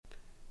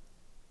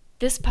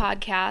This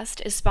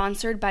podcast is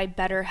sponsored by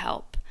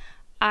BetterHelp.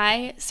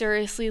 I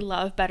seriously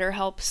love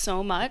BetterHelp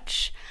so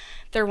much.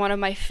 They're one of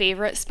my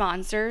favorite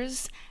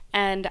sponsors,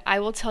 and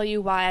I will tell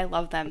you why I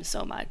love them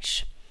so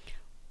much.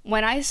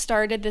 When I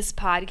started this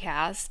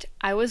podcast,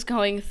 I was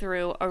going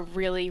through a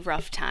really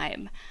rough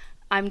time.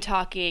 I'm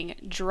talking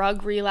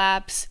drug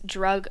relapse,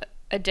 drug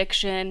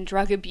addiction,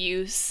 drug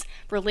abuse,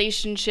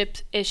 relationship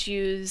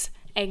issues,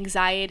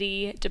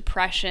 anxiety,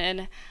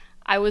 depression.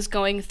 I was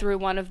going through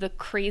one of the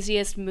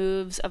craziest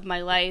moves of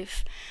my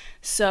life.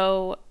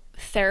 So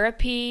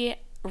therapy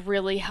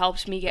really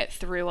helped me get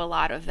through a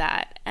lot of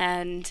that.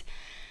 And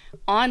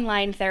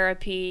online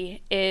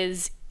therapy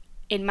is,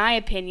 in my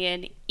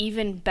opinion,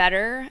 even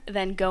better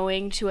than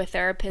going to a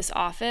therapist's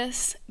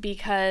office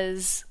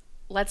because,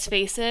 let's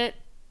face it,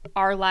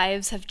 our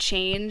lives have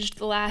changed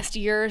the last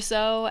year or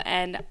so,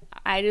 and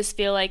I just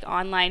feel like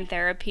online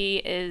therapy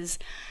is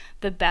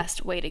the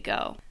best way to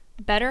go.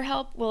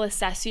 BetterHelp will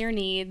assess your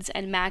needs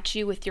and match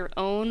you with your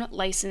own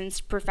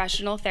licensed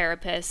professional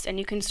therapist, and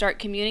you can start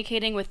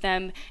communicating with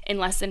them in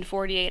less than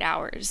 48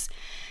 hours.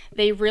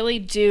 They really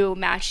do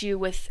match you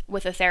with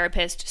a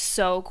therapist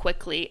so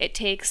quickly. It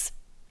takes,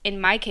 in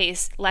my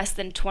case, less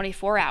than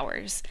 24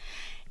 hours.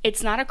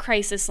 It's not a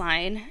crisis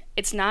line.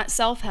 It's not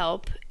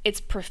self-help.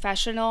 It's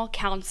professional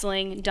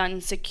counseling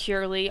done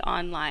securely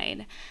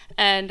online.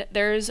 And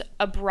there's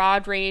a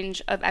broad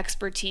range of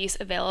expertise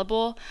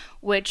available,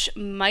 which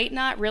might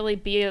not really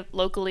be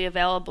locally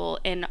available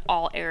in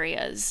all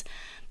areas.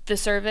 The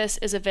service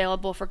is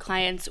available for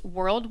clients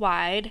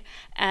worldwide,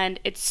 and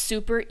it's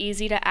super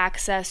easy to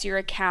access your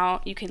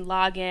account. You can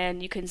log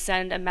in, you can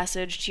send a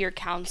message to your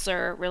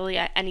counselor really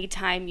at any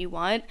time you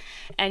want,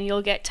 and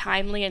you'll get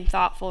timely and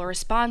thoughtful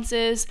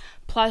responses.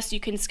 Plus,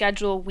 you can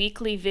schedule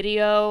weekly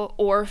video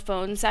or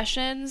phone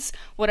sessions,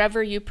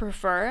 whatever you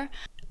prefer.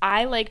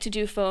 I like to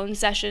do phone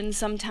sessions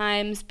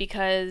sometimes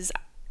because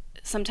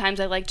sometimes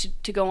I like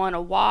to go on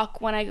a walk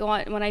when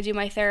I do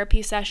my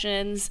therapy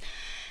sessions.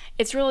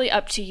 It's really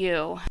up to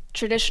you.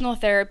 Traditional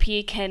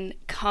therapy can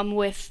come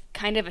with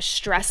kind of a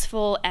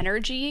stressful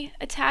energy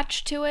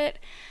attached to it.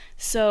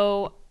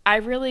 So I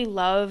really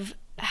love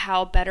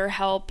how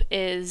BetterHelp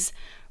is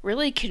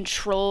really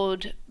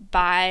controlled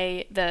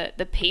by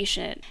the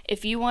patient.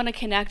 If you want to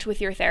connect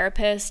with your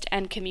therapist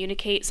and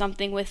communicate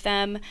something with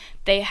them,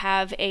 they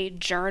have a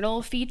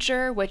journal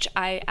feature, which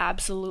I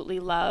absolutely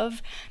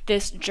love.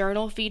 This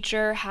journal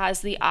feature has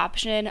the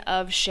option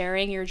of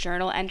sharing your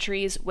journal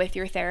entries with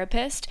your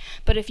therapist,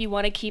 but if you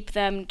want to keep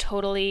them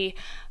totally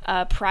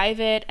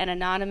private and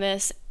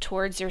anonymous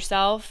towards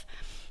yourself,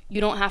 you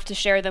don't have to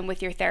share them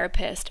with your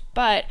therapist.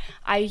 But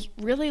I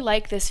really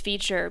like this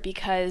feature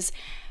because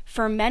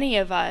for many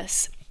of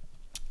us,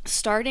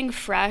 starting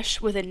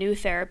fresh with a new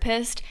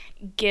therapist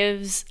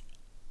gives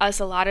us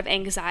a lot of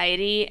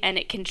anxiety and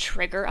it can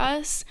trigger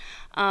us.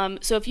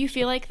 So if you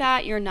feel like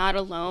that, you're not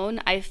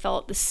alone. I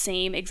felt the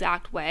same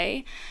exact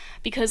way.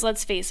 Because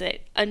let's face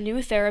it, a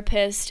new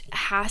therapist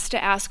has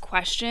to ask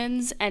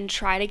questions and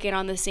try to get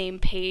on the same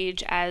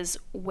page as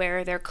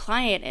where their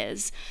client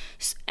is.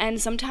 And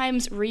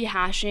sometimes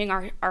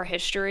rehashing our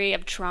history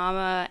of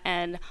trauma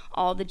and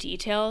all the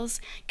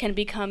details can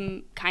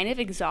become kind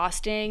of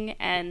exhausting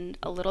and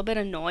a little bit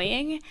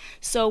annoying.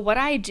 So what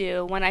I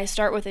do when I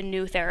start with a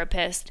new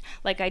therapist,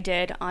 like I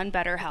did on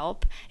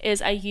BetterHelp,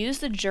 is I use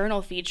the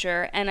journal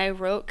feature and I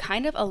wrote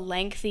kind of a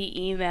lengthy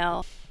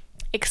email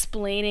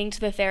explaining to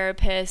the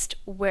therapist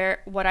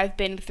what I've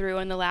been through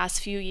in the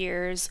last few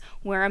years,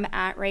 where I'm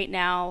at right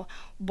now,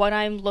 what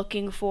I'm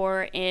looking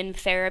for in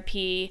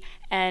therapy,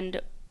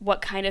 and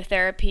what kind of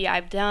therapy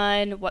I've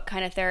done, what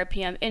kind of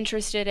therapy I'm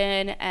interested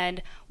in,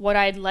 and what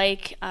I'd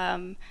like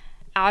out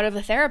of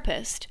a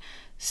therapist.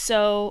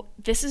 So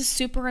this is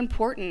super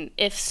important.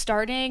 If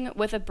starting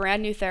with a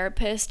brand new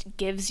therapist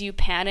gives you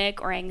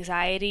panic or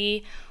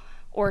anxiety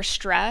or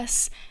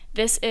stress,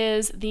 this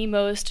is the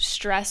most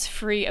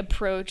stress-free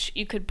approach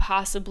you could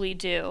possibly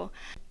do.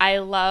 I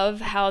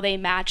love how they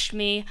matched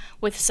me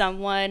with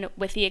someone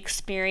with the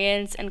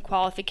experience and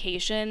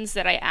qualifications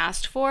that I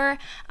asked for.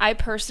 I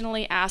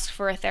personally asked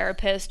for a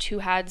therapist who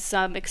had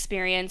some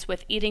experience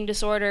with eating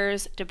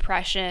disorders,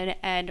 depression,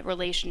 and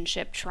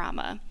relationship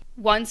trauma.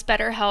 Once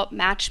BetterHelp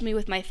matched me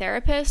with my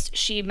therapist,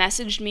 she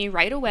messaged me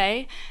right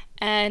away,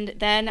 and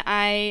then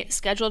I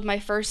scheduled my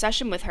first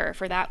session with her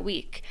for that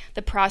week.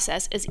 The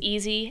process is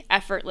easy,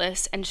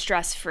 effortless, and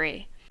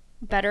stress-free.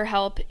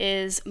 BetterHelp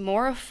is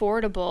more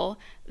affordable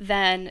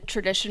than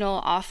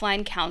traditional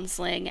offline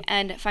counseling,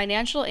 and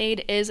financial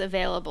aid is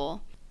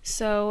available.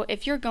 So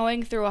if you're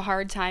going through a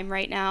hard time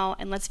right now,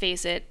 and let's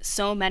face it,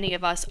 so many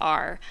of us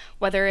are,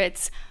 whether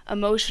it's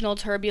emotional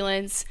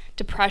turbulence,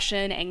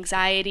 depression,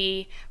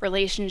 anxiety,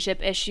 relationship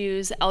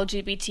issues,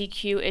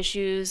 LGBTQ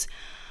issues,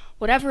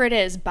 whatever it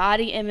is,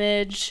 body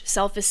image,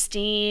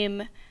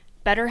 self-esteem,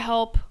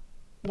 BetterHelp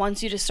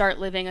wants you to start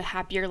living a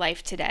happier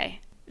life today.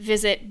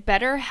 Visit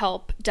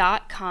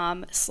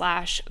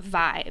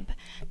betterhelp.com/vibe.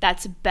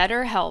 That's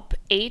BetterHelp,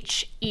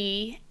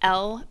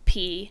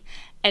 HELP,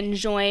 and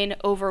join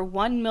over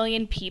 1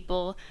 million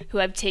people who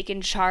have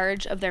taken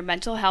charge of their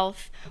mental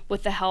health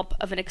with the help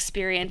of an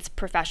experienced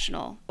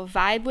professional.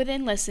 Vibe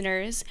Within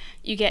listeners,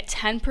 you get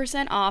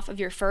 10% off of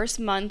your first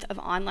month of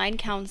online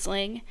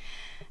counseling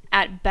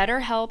at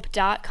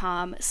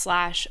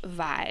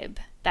betterhelp.com/vibe.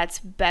 That's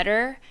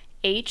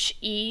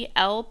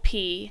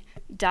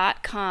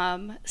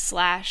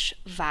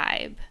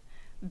betterhelp.com/vibe.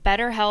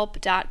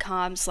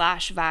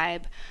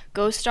 betterhelp.com/vibe.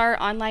 Go start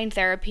online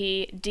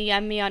therapy,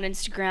 DM me on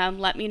Instagram,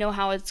 let me know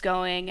how it's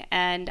going,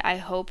 and I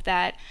hope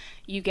that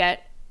you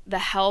get the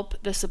help,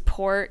 the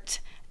support,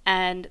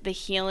 and the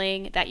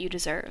healing that you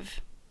deserve.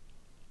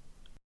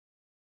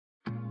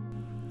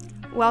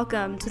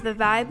 Welcome to the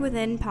Vibe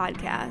Within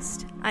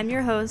podcast. I'm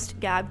your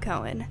host, Gab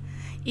Cohen.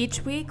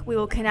 Each week, we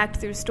will connect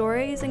through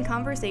stories and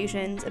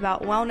conversations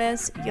about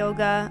wellness,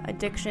 yoga,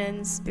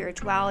 addictions,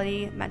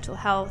 spirituality, mental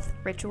health,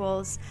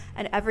 rituals,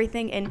 and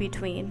everything in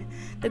between.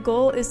 The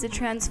goal is to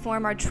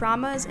transform our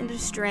traumas into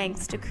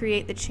strengths to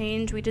create the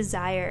change we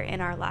desire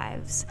in our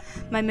lives.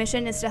 My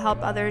mission is to help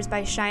others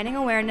by shining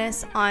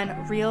awareness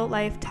on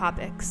real-life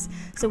topics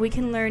so we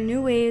can learn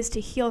new ways to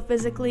heal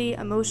physically,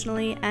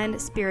 emotionally, and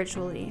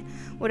spiritually.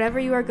 Whatever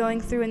you are going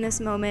through in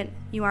this moment,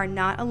 you are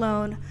not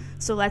alone.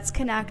 So let's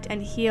connect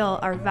and heal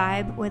our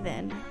vibe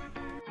within.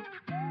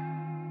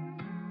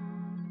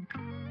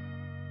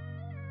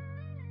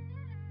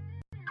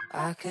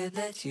 I could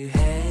let you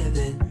have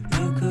it.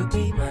 You could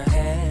be my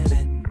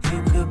heaven.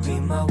 You could be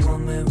my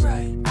woman,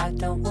 right? I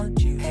don't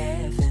want you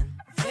having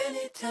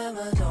anytime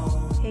I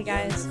know. Hey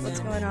guys, what's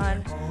going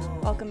on?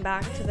 Welcome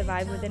back to the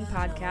Vibe Within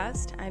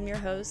podcast. I'm your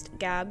host,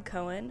 Gab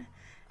Cohen.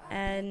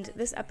 And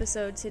this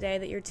episode today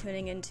that you're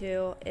tuning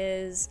into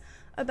is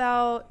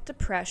about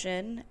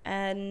depression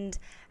and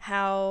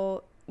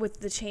how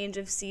with the change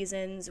of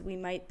seasons we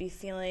might be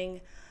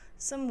feeling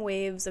some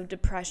waves of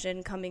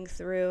depression coming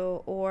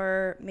through,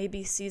 or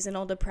maybe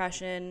seasonal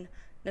depression,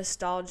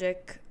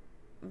 nostalgic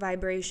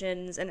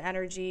vibrations and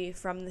energy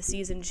from the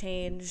season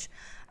change.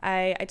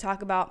 I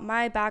talk about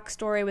my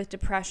backstory with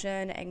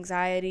depression,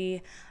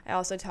 anxiety. I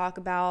also talk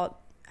about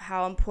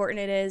how important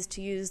it is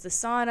to use the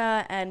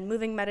sauna and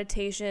moving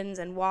meditations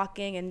and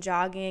walking and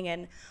jogging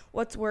and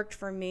what's worked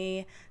for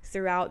me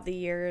throughout the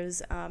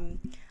years.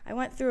 I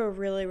went through a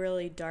really,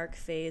 really dark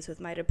phase with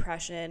my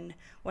depression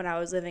when I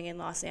was living in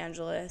Los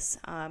Angeles.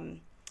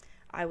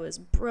 I was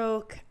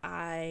broke.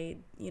 I,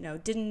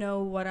 didn't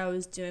know what I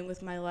was doing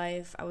with my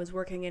life. I was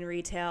working in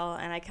retail,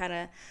 and I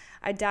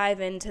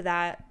dive into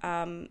that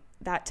time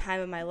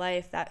of my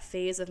life, that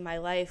phase of my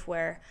life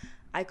where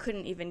I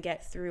couldn't even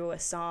get through a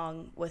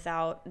song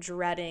without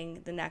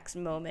dreading the next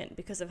moment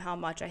because of how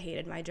much I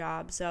hated my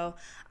job. So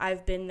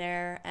I've been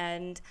there,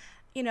 and,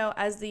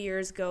 as the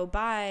years go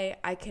by,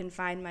 I can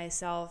find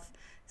myself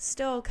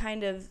still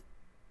kind of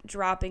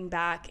dropping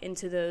back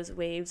into those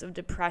waves of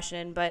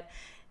depression, but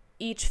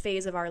each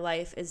phase of our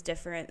life is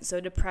different. So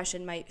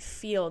depression might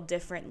feel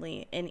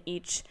differently in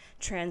each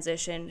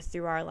transition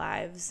through our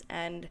lives.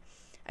 And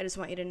I just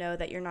want you to know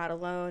that you're not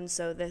alone.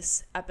 So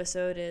this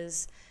episode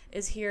is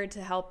here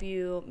to help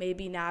you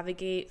maybe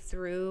navigate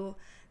through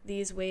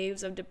these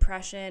waves of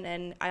depression.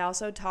 And I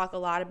also talk a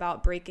lot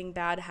about breaking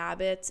bad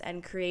habits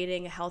and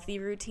creating healthy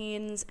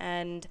routines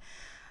and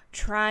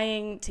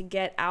trying to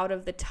get out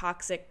of the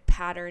toxic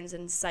patterns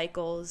and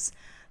cycles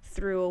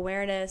through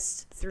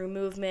awareness, through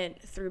movement,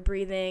 through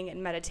breathing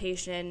and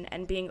meditation,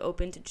 and being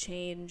open to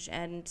change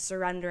and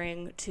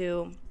surrendering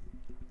to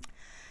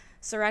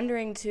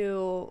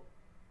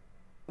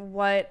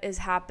what is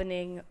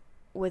happening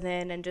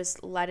within, and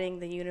just letting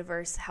the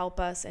universe help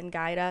us and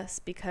guide us,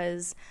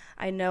 because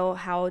I know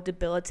how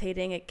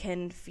debilitating it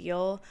can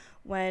feel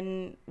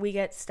when we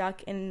get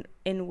stuck in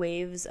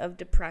waves of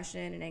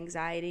depression and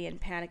anxiety and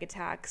panic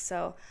attacks.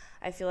 So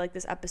I feel like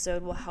this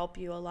episode will help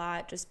you a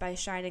lot just by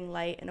shining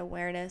light and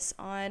awareness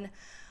on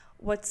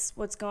what's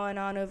going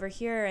on over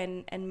here,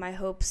 and my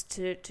hopes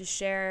to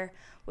share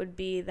would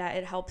be that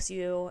it helps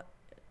you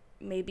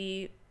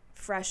maybe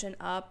freshen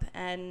up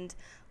and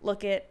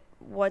look at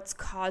what's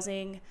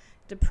causing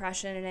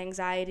depression and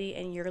anxiety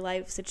in your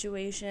life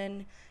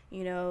situation,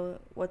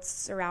 what's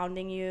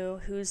surrounding you,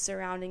 who's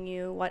surrounding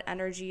you, what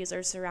energies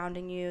are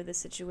surrounding you, the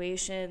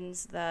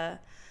situations, the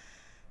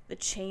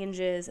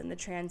changes and the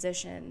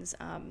transitions.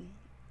 I'm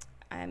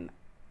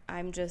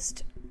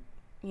just,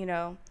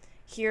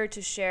 here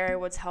to share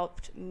what's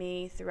helped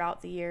me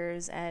throughout the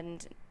years,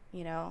 and,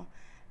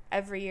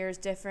 every year is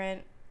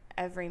different.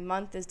 Every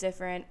month is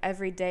different.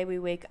 Every day we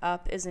wake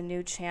up is a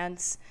new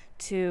chance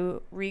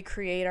to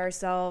recreate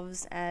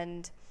ourselves,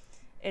 and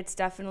it's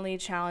definitely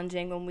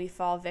challenging when we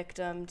fall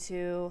victim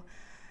to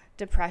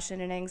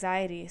depression and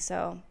anxiety.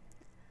 So,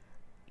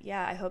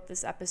 yeah, I hope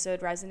this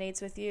episode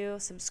resonates with you.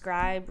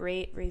 Subscribe,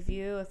 rate,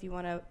 review if you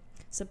want to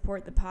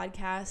support the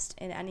podcast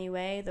in any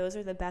way. Those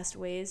are the best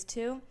ways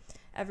to.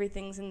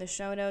 Everything's in the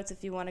show notes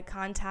if you want to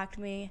contact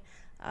me.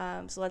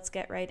 So let's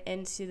get right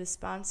into the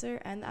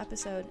sponsor and the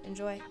episode.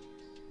 Enjoy.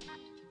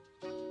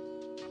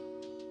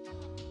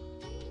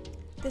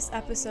 This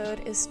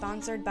episode is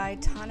sponsored by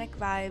Tonic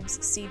Vibes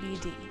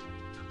CBD.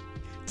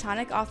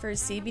 Tonic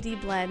offers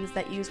CBD blends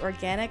that use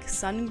organic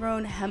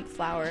sun-grown hemp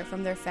flower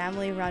from their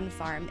family-run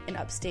farm in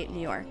upstate New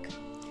York.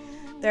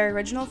 Their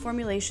original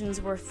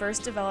formulations were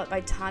first developed by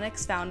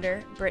Tonic's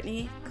founder,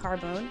 Brittany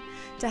Carbone,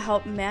 to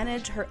help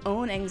manage her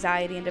own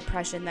anxiety and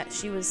depression that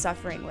she was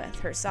suffering with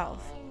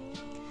herself.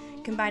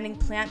 Combining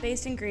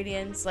plant-based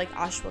ingredients like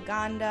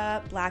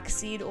ashwagandha, black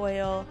seed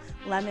oil,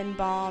 lemon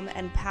balm,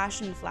 and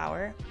passion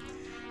flower,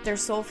 their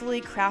soulfully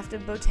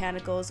crafted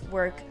botanicals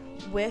work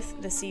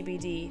with the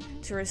CBD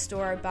to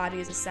restore our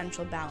body's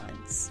essential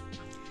balance.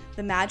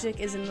 The magic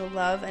is in the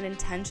love and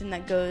intention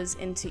that goes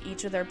into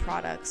each of their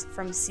products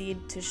from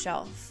seed to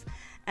shelf.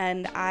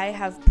 And I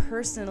have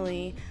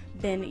personally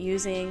been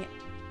using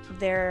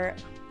their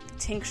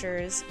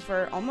tinctures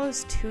for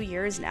almost 2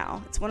 years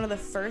now. It's one of the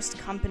first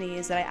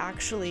companies that I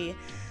actually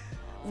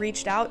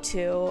reached out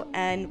to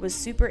and was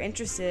super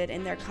interested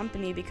in their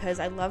company because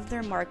I loved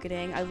their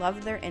marketing, I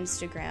loved their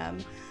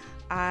Instagram.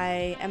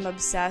 I am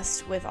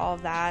obsessed with all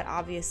of that,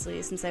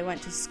 obviously, since I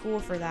went to school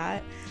for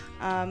that.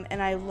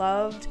 And I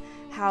loved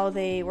how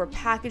they were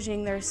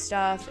packaging their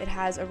stuff. It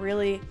has a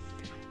really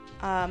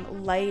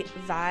light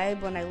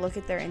vibe when I look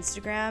at their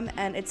Instagram,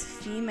 and it's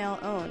female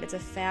owned. It's a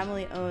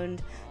family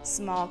owned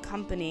small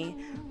company,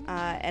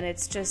 and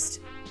it's just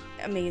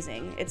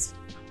amazing. It's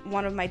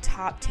one of my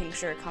top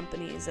tincture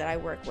companies that I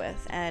work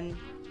with, and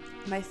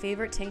my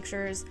favorite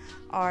tinctures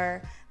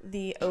are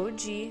the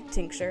OG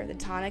tincture, the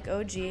Tonic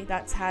OG,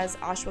 that has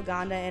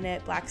ashwagandha in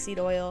it, black seed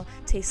oil,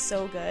 tastes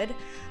so good.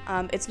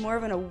 It's more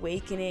of an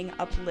awakening,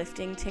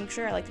 uplifting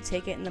tincture. I like to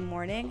take it in the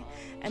morning.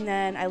 And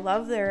then I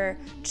love their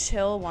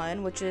chill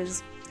one, which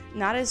is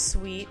not as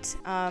sweet.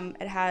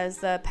 It has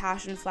the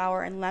passion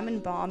flower and lemon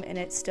balm in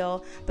it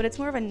still, but it's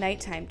more of a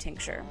nighttime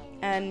tincture.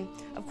 And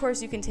of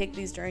course you can take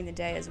these during the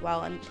day as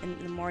well in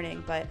the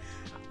morning, but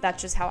that's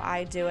just how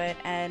I do it,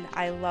 and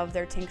I love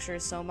their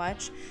tinctures so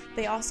much.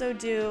 They also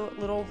do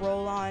little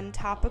roll-on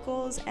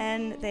topicals,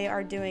 and they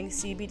are doing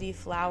CBD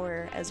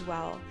flower as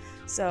well.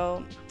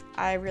 So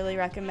I really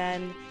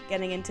recommend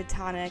getting into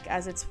Tonic,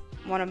 as it's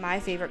one of my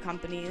favorite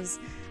companies.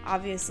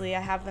 Obviously, I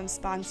have them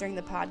sponsoring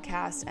the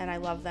podcast, and I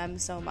love them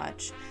so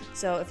much.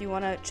 So if you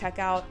want to check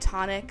out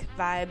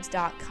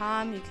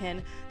tonicvibes.com, you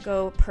can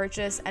go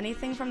purchase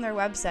anything from their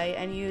website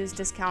and use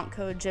discount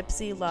code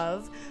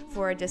GYPSYLOVE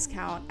for a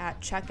discount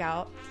at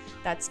checkout.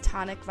 That's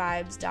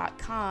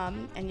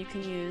tonicvibes.com, and you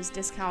can use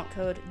discount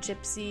code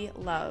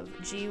GYPSYLOVE,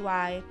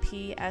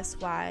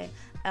 GYPSYLOVE,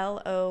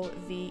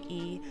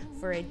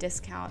 for a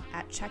discount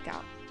at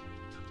checkout.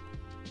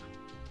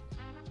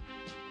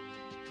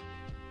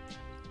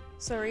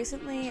 So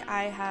recently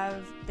I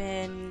have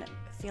been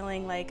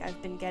feeling like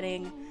I've been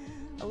getting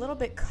a little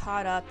bit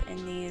caught up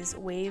in these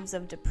waves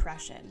of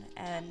depression,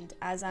 and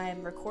as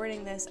I'm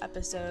recording this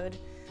episode,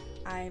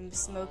 I'm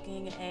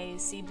smoking a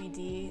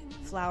CBD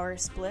flower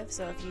spliff,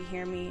 so if you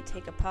hear me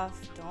take a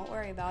puff, don't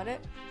worry about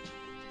it.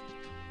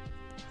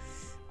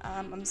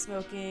 I'm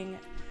smoking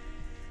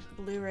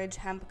Blue Ridge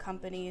Hemp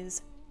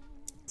Company's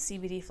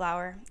CBD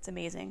flower. It's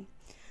amazing.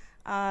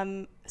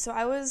 So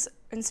I was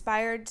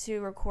inspired to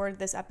record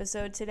this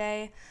episode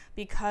today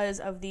because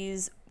of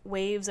these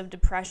waves of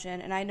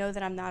depression, and I know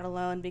that I'm not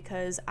alone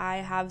because I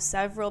have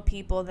several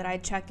people that I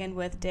check in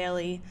with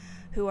daily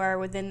who are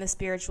within the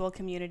spiritual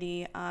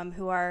community,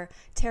 who are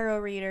tarot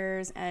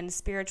readers and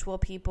spiritual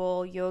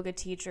people, yoga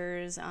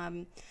teachers,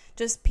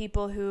 just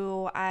people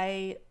who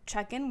I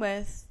check in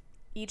with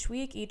each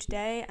week, each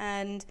day,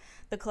 and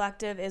the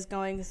collective is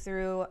going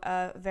through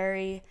a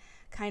very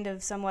kind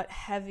of somewhat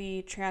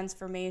heavy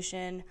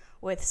transformation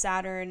with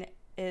Saturn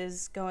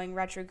is going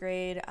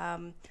retrograde,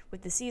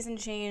 with the season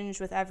change,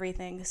 with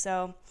everything.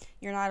 So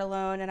you're not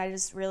alone, and I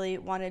just really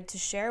wanted to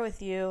share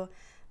with you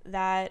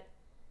that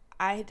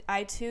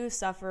I too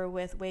suffer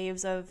with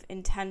waves of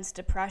intense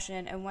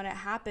depression, and when it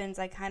happens,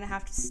 I kind of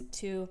have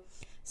to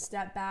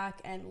step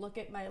back and look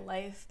at my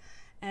life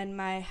and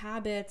my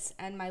habits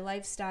and my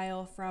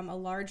lifestyle from a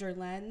larger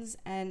lens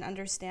and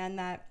understand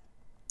that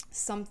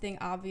something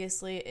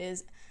obviously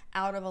is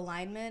out of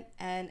alignment,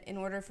 and in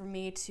order for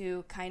me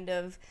to kind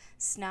of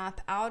snap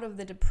out of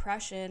the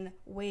depression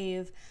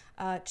wave,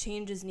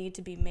 changes need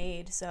to be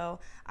made. So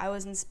I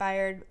was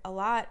inspired a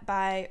lot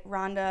by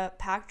Rhonda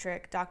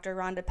Patrick, Dr.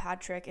 Rhonda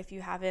Patrick. If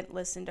you haven't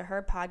listened to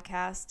her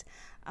podcast,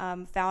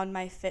 Found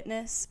My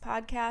Fitness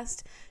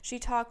podcast, she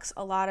talks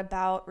a lot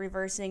about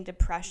reversing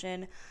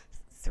depression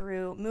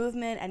through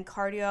movement and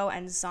cardio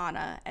and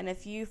sauna. And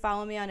if you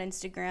follow me on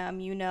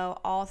Instagram, you know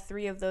all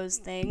three of those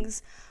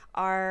things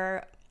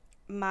are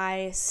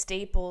my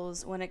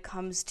staples when it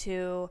comes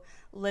to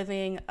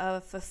living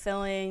a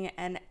fulfilling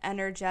and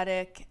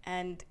energetic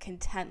and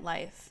content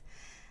life.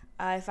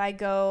 If I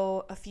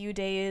go a few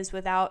days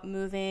without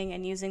moving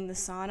and using the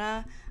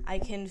sauna, I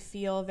can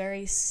feel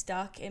very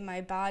stuck in my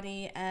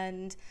body,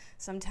 and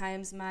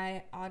sometimes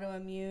my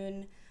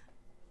autoimmune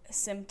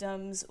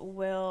symptoms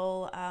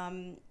will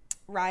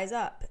rise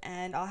up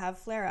and I'll have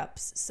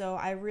flare-ups. So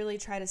I really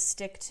try to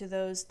stick to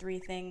those three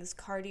things: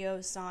 cardio,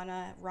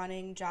 sauna,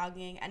 running,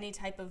 jogging, any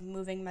type of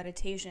moving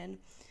meditation.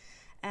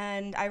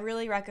 And I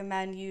really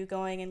recommend you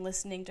going and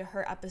listening to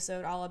her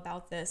episode all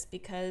about this,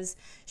 because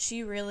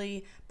she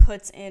really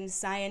puts in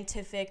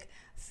scientific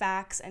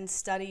facts and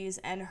studies,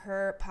 and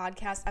her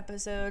podcast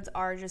episodes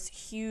are just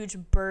huge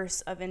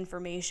bursts of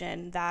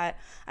information that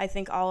I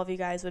think all of you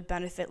guys would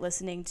benefit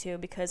listening to,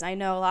 because I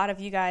know a lot of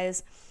you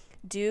guys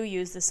do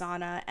use the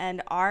sauna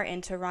and are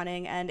into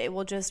running, and it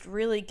will just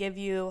really give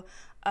you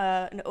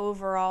an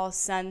overall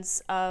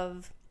sense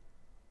of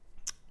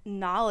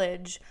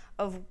knowledge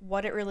of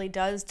what it really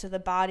does to the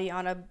body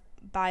on a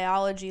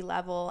biology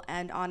level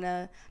and on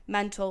a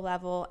mental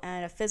level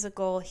and a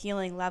physical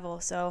healing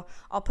level. So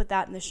I'll put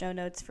that in the show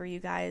notes for you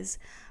guys.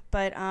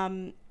 But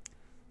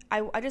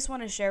I just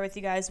want to share with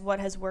you guys what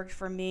has worked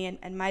for me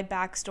and my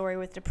backstory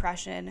with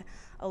depression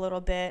a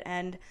little bit,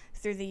 and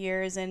through the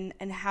years, and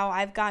how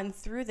I've gotten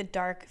through the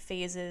dark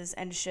phases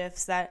and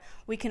shifts that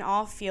we can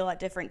all feel at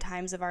different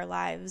times of our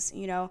lives.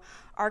 You know,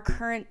 our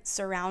current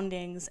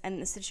surroundings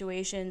and the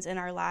situations in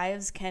our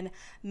lives can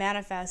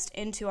manifest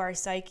into our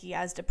psyche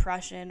as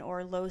depression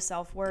or low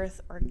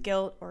self-worth or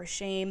guilt or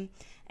shame,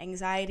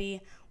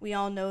 anxiety. We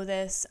all know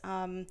this.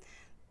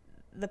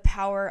 The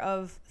power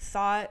of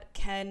thought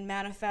can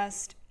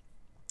manifest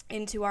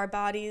into our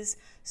bodies.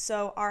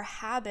 So our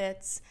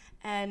habits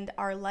and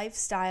our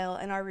lifestyle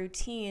and our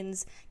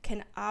routines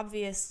can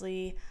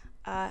obviously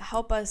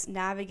help us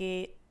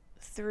navigate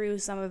through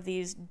some of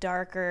these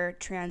darker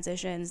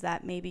transitions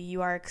that maybe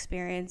you are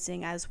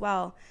experiencing as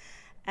well.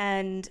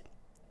 And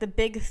the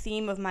big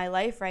theme of my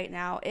life right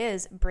now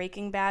is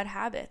breaking bad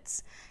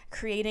habits,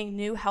 creating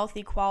new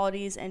healthy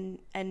qualities and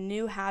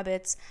new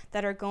habits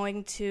that are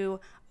going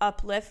to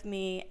uplift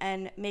me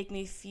and make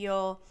me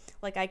feel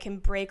like I can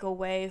break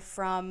away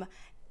from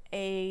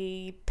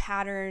a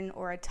pattern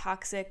or a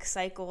toxic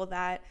cycle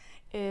that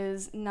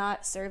is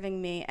not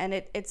serving me. And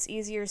it's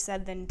easier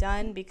said than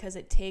done, because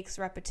it takes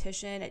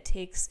repetition, it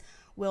takes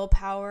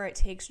willpower, it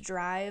takes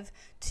drive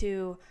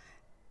to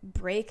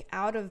break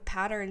out of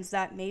patterns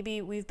that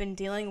maybe we've been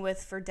dealing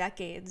with for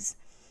decades.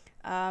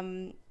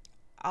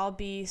 I'll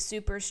be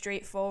super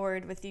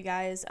straightforward with you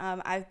guys.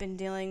 I've been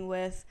dealing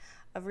with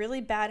a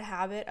really bad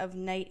habit of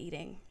night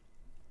eating,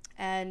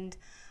 and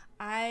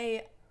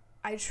I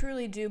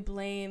truly do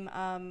blame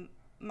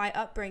my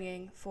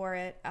upbringing for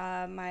it.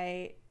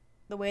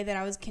 The way that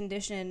I was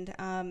conditioned.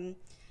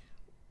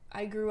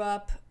 I grew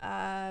up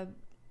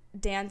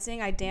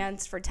dancing. I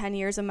danced for 10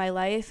 years of my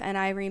life, and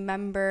I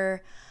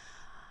remember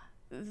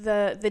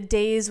the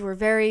days were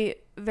very,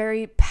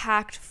 very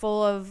packed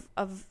full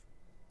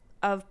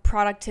of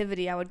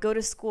productivity. I would go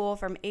to school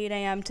from 8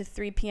 a.m. to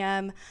 3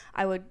 p.m.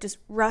 I would just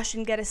rush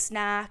and get a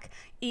snack.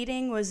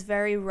 Eating was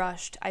very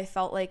rushed. I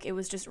felt like it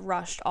was just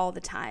rushed all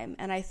the time.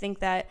 And I think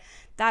that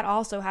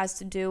also has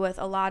to do with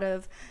a lot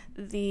of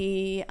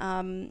the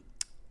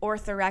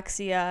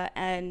orthorexia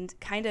and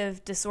kind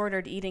of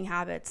disordered eating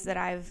habits that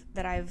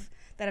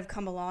have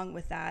come along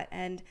with that.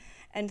 And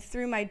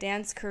through my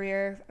dance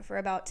career for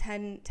about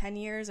 10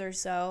 years or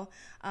so,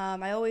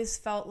 I always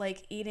felt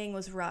like eating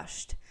was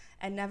rushed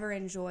and never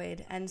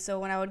enjoyed. And so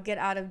when I would get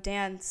out of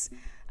dance,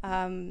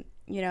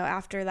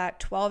 after that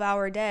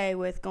 12-hour day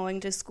with going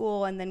to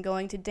school and then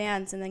going to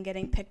dance and then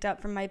getting picked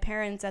up from my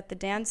parents at the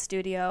dance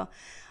studio,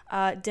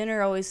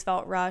 dinner always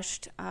felt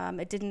rushed.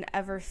 It didn't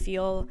ever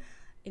feel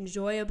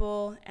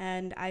enjoyable.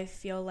 And I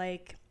feel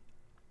like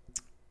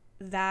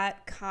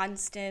that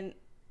constant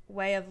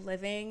way of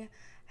living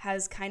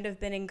has kind of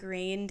been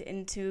ingrained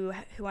into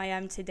who I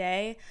am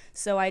today.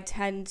 So I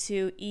tend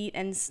to eat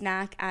and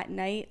snack at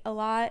night a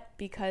lot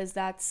because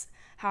that's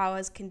how I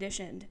was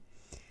conditioned.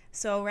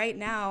 So right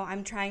now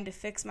I'm trying to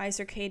fix my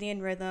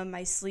circadian rhythm,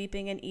 my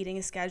sleeping and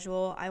eating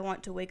schedule. I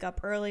want to wake up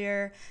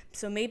earlier.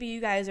 So maybe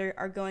you guys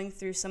are going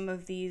through some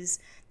of these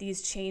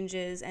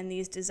changes and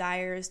these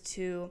desires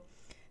to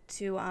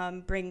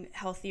bring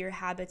healthier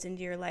habits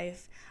into your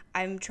life.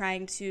 I'm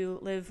trying to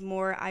live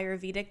more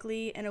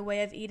Ayurvedically in a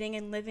way of eating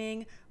and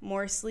living,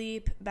 more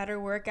sleep, better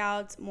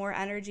workouts, more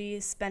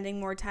energy, spending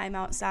more time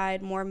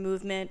outside, more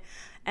movement,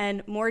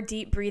 and more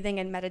deep breathing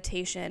and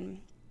meditation.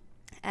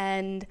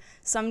 And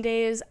some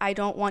days I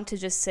don't want to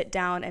just sit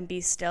down and be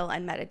still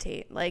and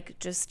meditate. Like,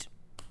 just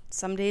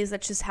some days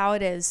that's just how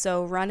it is.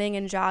 So running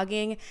and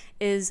jogging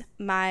is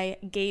my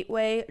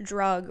gateway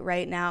drug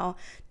right now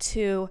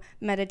to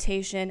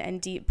meditation and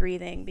deep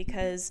breathing,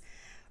 because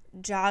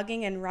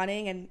jogging and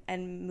running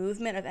and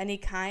movement of any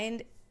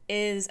kind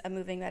is a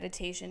moving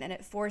meditation, and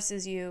it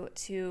forces you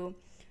to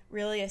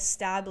really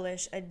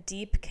establish a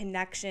deep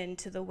connection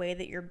to the way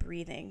that you're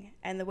breathing.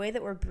 And the way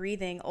that we're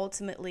breathing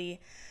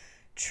ultimately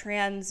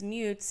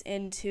transmutes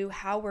into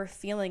how we're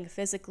feeling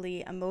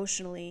physically,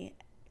 emotionally,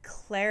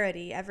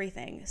 clarity,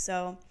 everything.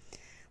 So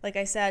like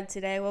I said,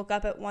 today I woke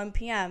up at 1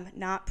 p.m.,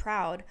 not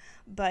proud,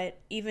 but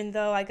even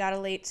though I got a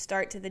late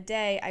start to the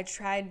day, I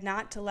tried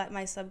not to let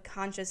my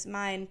subconscious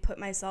mind put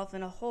myself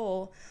in a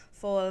hole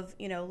full of,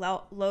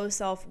 low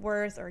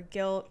self-worth or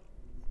guilt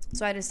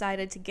So I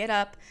decided to get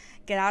up,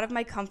 get out of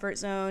my comfort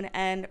zone,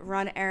 and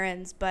run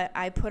errands. But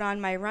I put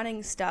on my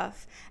running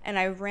stuff and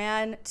I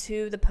ran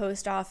to the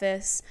post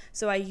office.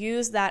 So I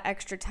used that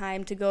extra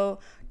time to go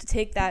to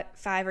take that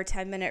 5 or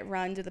 10 minute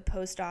run to the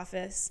post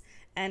office.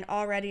 And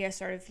already I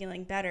started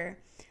feeling better.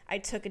 I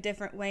took a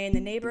different way in the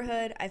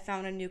neighborhood. I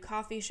found a new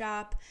coffee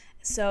shop.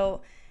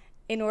 So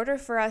in order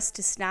for us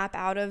to snap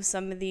out of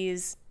some of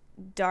these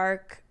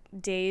dark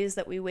days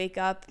that we wake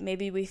up,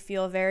 maybe we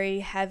feel very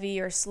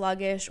heavy or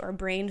sluggish or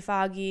brain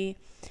foggy,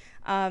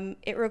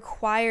 it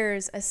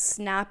requires a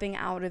snapping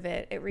out of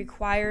it. It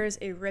requires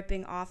a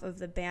ripping off of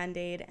the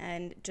Band-Aid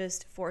and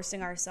just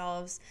forcing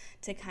ourselves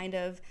to kind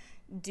of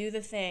do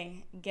the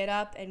thing, get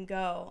up and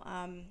go,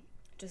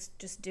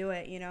 just do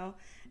it,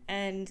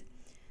 and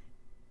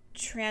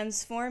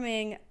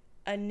transforming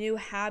a new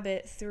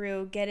habit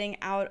through getting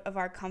out of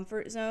our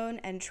comfort zone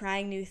and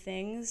trying new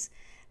things.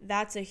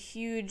 That's a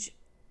huge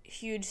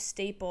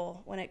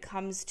staple when it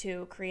comes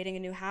to creating a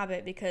new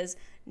habit, because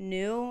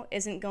new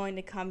isn't going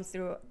to come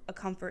through a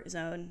comfort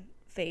zone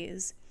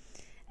phase,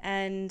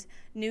 and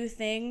new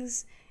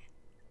things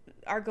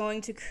are going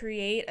to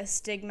create a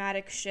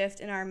stigmatic shift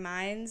in our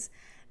minds,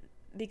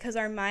 because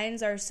our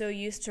minds are so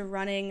used to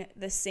running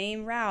the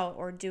same route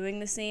or doing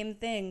the same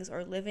things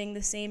or living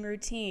the same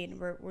routine.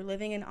 We're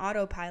living in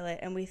autopilot,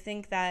 and we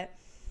think that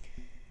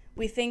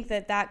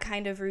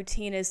kind of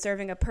routine is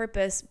serving a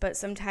purpose, but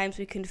sometimes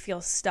we can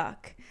feel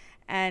stuck.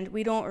 And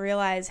we don't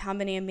realize how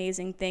many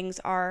amazing things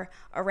are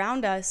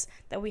around us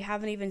that we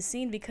haven't even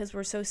seen because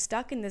we're so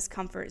stuck in this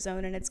comfort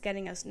zone and it's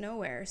getting us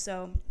nowhere.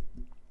 So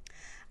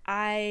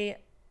I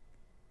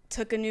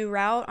took a new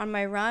route on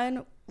my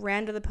run,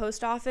 ran to the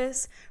post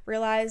office,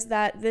 realized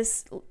that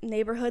this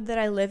neighborhood that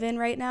I live in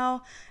right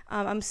now,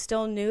 I'm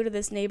still new to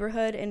this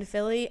neighborhood in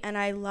Philly, and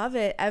I love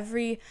it.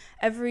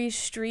 Every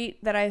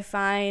street that I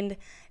find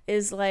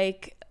is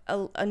like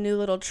a new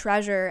little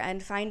treasure,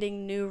 and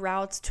finding new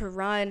routes to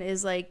run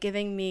is like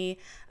giving me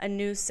a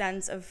new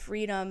sense of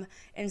freedom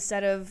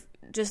instead of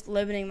just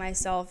limiting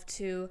myself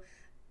to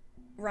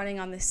running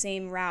on the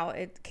same route.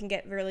 It can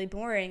get really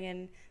boring,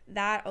 and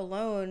that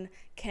alone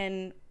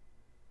can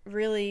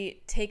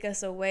really take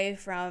us away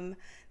from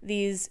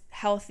these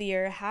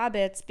healthier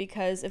habits,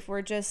 because if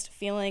we're just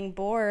feeling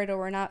bored or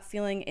we're not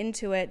feeling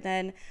into it,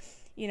 then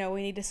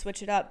we need to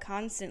switch it up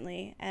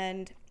constantly.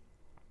 And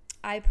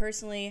I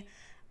personally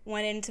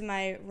went into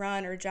my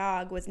run or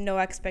jog with no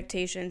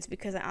expectations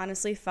because I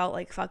honestly felt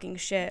like fucking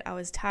shit. I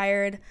was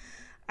tired.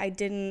 I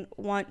didn't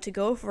want to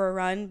go for a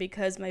run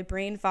because my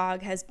brain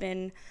fog has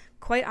been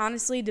quite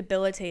honestly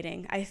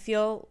debilitating.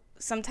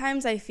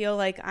 Sometimes I feel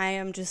like I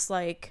am just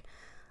like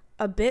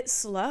a bit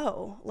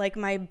slow. Like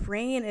my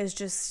brain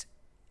is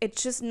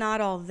it's just not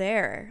all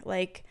there.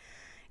 Like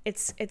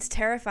it's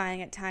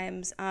terrifying at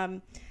times.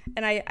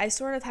 And I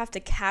sort of have to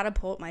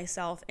catapult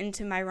myself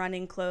into my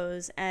running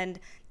clothes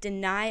and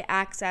deny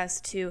access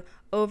to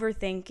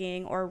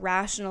overthinking or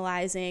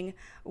rationalizing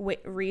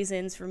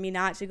reasons for me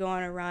not to go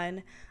on a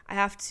run. I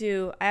have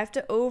to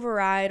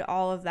override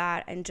all of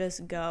that and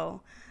just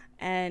go.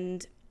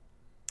 And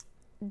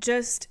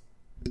just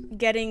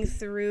getting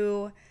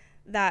through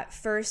that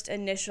first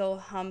initial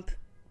hump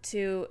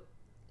to,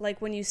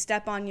 like, when you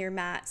step on your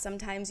mat,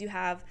 sometimes you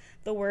have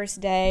the worst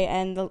day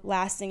and the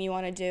last thing you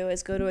want to do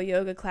is go to a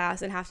yoga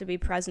class and have to be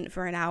present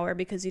for an hour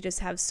because you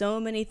just have so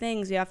many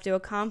things you have to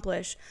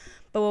accomplish.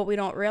 But what we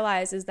don't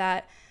realize is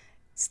that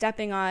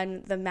stepping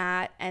on the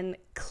mat and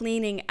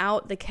cleaning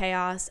out the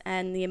chaos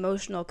and the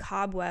emotional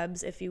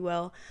cobwebs, if you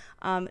will,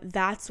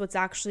 that's what's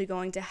actually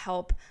going to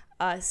help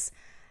us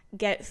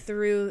get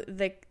through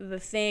the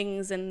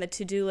things and the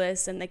to-do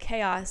lists and the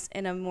chaos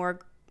in a more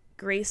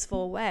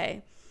graceful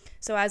way.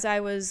 So as I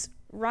was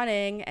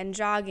running and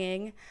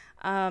jogging,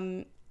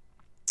 I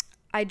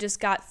just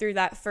got through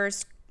that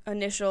first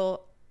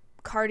initial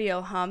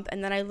cardio hump,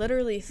 and then I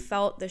literally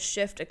felt the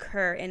shift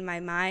occur in my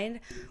mind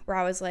where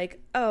I was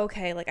like, oh,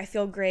 okay, like I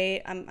feel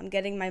great. I'm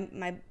getting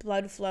my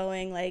blood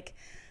flowing. Like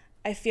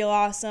I feel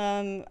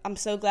awesome. I'm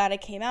so glad I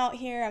came out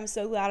here. I'm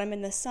so glad I'm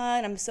in the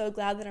sun. I'm so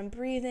glad that I'm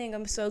breathing.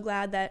 I'm so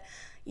glad that,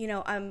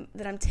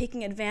 I'm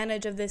taking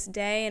advantage of this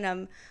day,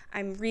 and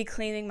I'm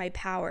reclaiming my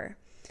power.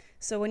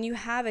 So when you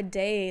have a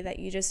day that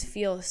you just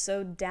feel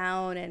so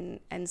down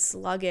and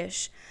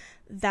sluggish,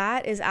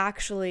 that is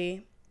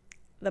actually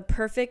the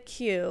perfect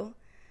cue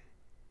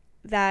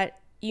that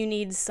you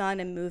need sun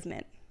and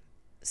movement.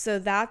 So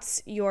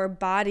that's your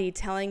body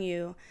telling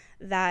you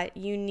that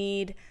you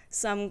need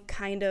some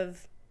kind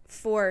of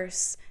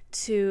force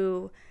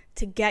to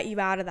get you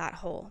out of that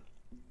hole.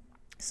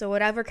 So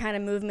whatever kind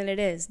of movement it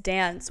is,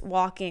 dance,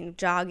 walking,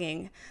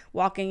 jogging,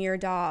 walking your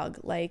dog,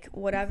 like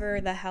whatever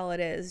the hell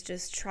it is,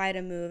 just try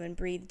to move and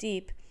breathe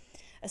deep.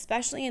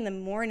 Especially in the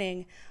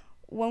morning,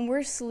 when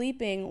we're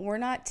sleeping, we're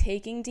not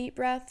taking deep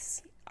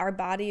breaths. Our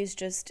body is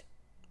just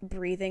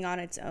breathing on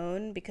its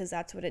own because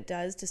that's what it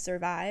does to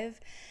survive.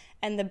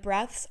 And the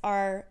breaths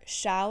are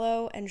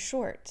shallow and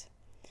short.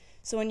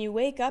 So when you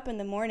wake up in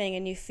the morning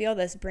and you feel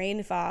this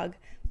brain fog,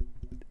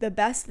 the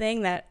best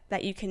thing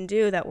that you can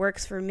do that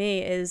works for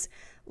me is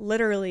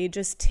literally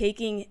just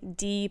taking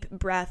deep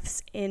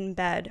breaths in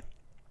bed.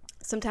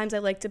 Sometimes I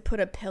like to put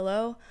a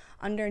pillow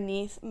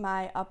underneath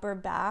my upper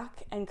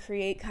back and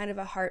create kind of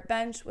a heart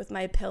bench with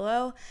my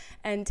pillow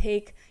and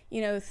take,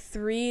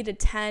 3 to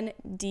 10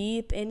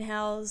 deep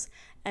inhales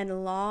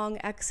and long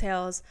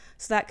exhales.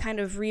 So that kind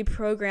of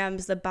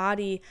reprograms the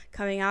body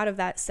coming out of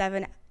that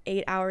 7-8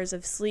 hours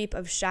of sleep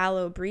of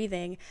shallow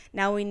breathing.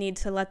 Now we need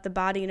to let the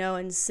body know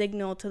and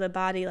signal to the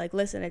body, like,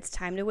 listen, it's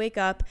time to wake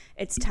up.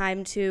 It's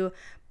time to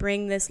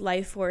bring this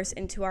life force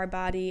into our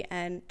body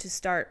and to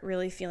start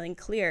really feeling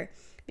clear.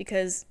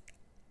 Because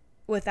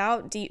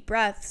without deep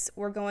breaths,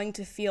 we're going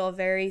to feel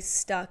very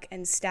stuck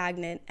and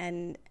stagnant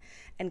and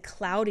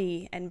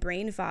cloudy and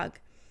brain fog.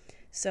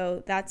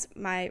 So that's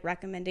my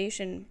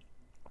recommendation.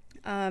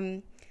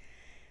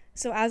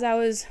 So as I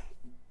was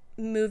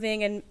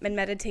moving and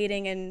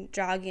meditating and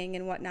jogging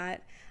and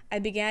whatnot, I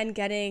began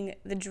getting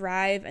the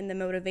drive and the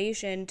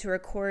motivation to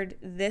record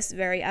this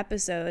very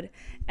episode.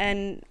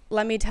 And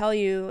let me tell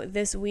you,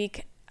 this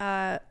week,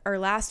 or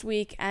last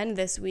week and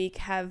this week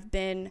have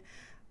been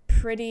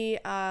pretty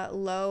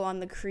low on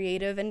the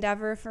creative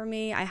endeavor for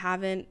me. I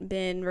haven't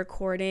been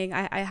recording.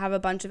 I have a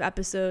bunch of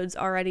episodes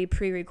already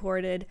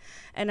pre-recorded,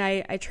 and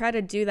I try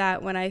to do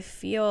that when I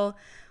feel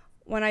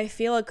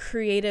a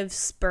creative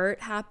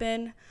spurt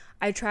happen.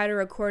 I try to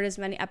record as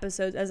many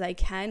episodes as I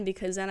can,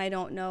 because then I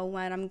don't know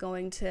when I'm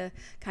going to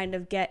kind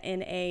of get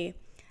in a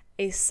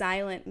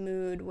silent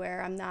mood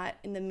where I'm not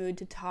in the mood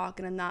to talk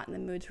and I'm not in the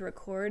mood to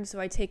record. So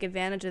I take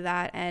advantage of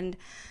that. And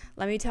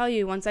let me tell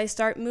you, once I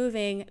start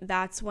moving,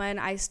 that's when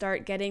I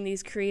start getting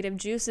these creative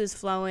juices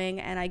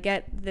flowing and I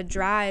get the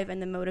drive and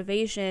the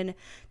motivation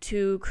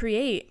to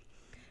create.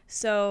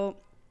 So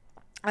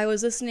I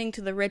was listening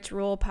to the Rich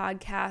Roll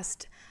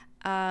podcast.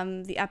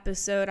 The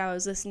episode I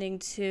was listening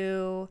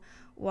to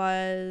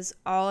was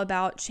all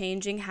about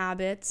changing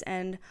habits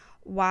and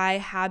why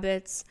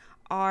habits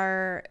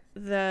are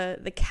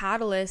the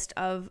catalyst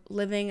of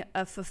living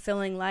a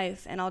fulfilling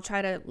life. And I'll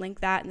try to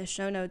link that in the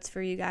show notes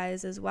for you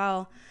guys as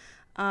well.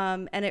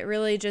 And it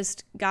really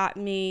just got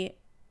me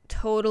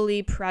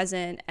totally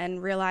present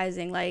and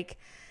realizing, like,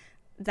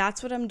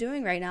 that's what I'm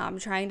doing right now. I'm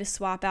trying to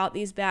swap out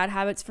these bad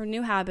habits for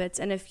new habits.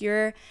 And if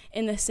you're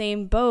in the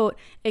same boat,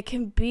 it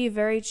can be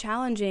very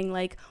challenging.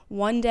 Like,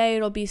 one day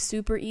it'll be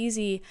super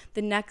easy.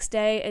 The next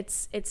day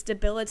it's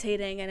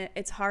debilitating, and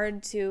it's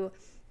hard to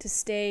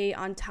stay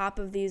on top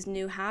of these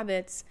new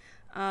habits.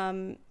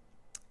 For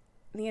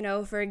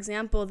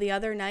example, the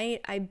other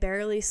night I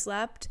barely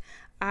slept.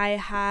 I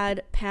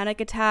had panic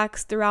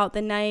attacks throughout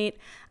the night.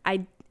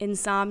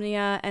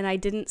 Insomnia, and I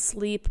didn't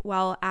sleep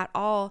well at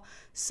all.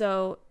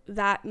 So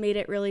that made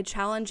it really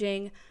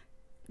challenging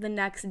the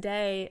next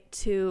day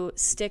to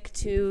stick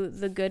to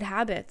the good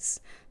habits.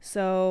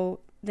 So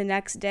the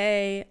next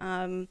day,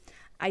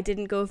 I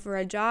didn't go for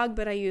a jog,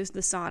 but I used the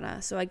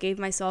sauna. So I gave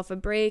myself a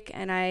break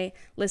and I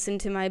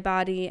listened to my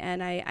body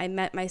and I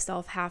met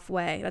myself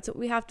halfway. That's what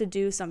we have to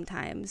do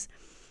sometimes.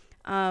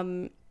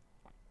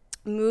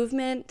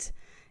 Movement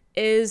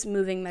is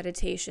moving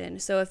meditation.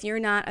 So if you're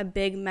not a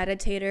big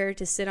meditator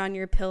to sit on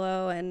your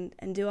pillow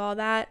and do all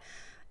that,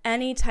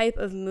 any type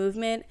of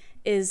movement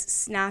is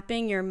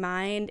snapping your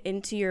mind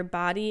into your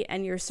body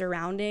and your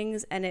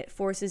surroundings, and it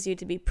forces you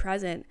to be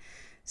present.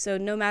 So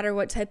no matter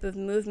what type of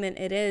movement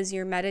it is,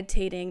 you're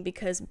meditating,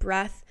 because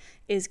breath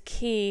is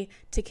key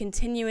to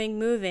continuing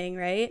moving,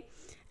 right?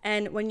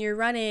 And when you're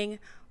running,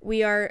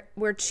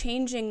 we're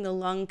changing the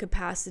lung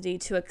capacity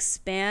to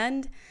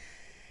expand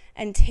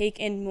and take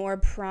in more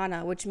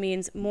prana, which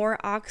means more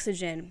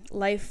oxygen,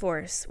 life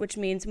force, which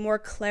means more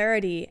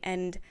clarity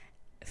and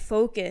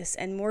focus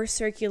and more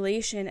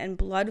circulation and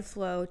blood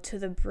flow to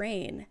the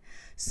brain.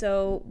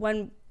 So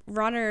when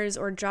runners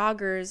or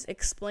joggers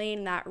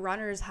explain that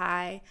runner's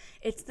high,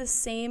 it's the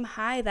same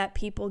high that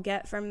people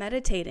get from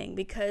meditating,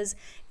 because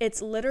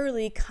it's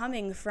literally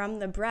coming from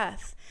the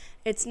breath.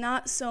 It's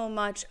not so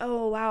much,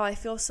 oh wow, I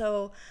feel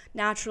so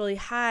naturally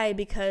high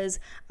because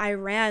I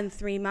ran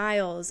 3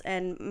 miles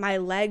and my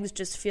legs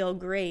just feel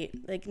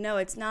great. Like, no,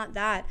 it's not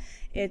that.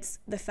 It's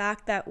the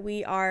fact that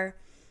we are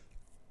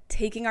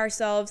taking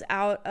ourselves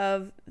out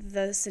of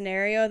the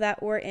scenario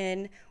that we're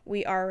in.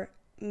 We are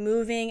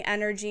moving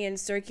energy and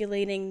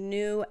circulating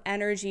new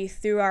energy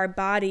through our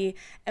body,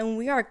 and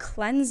we are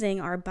cleansing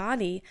our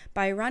body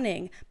by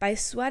running, by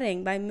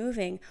sweating, by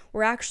moving.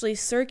 We're actually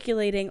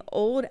circulating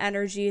old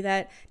energy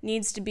that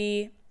needs to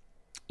be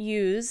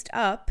used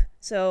up.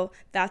 So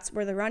that's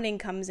where the running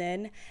comes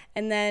in.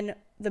 And then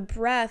the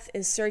breath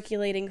is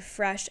circulating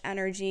fresh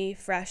energy,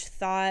 fresh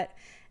thought,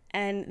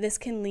 and this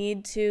can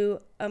lead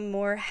to a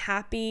more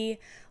happy,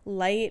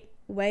 light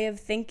way of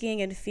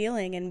thinking and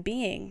feeling and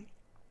being.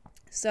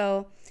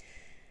 So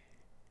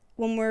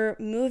when we're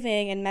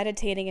moving and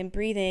meditating and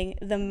breathing,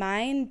 the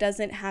mind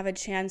doesn't have a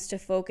chance to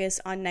focus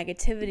on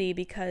negativity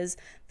because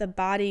the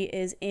body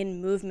is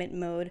in movement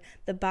mode.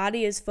 The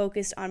body is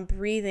focused on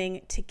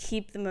breathing to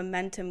keep the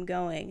momentum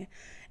going.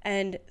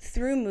 And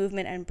through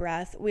movement and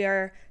breath, we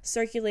are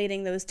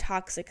circulating those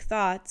toxic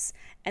thoughts,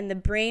 and the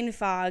brain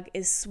fog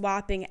is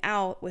swapping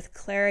out with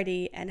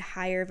clarity and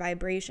higher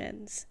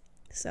vibrations.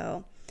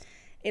 So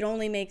it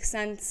only makes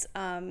sense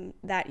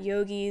that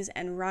yogis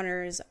and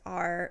runners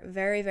are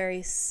very,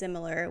 very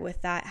similar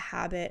with that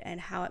habit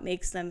and how it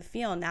makes them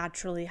feel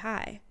naturally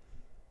high.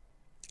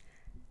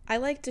 I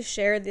like to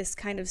share this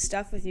kind of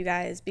stuff with you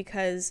guys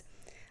because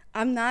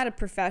I'm not a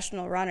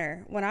professional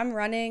runner. When I'm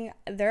running,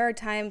 there are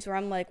times where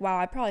I'm like,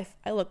 wow,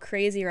 I look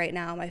crazy right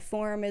now. My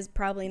form is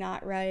probably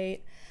not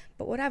right,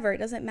 but whatever, it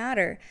doesn't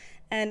matter.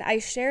 And I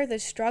share the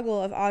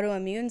struggle of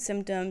autoimmune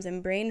symptoms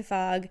and brain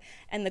fog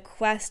and the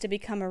quest to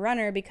become a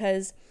runner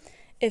because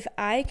if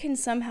I can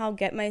somehow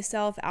get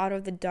myself out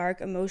of the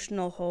dark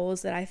emotional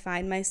holes that I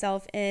find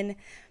myself in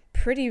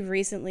pretty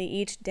recently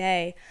each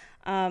day,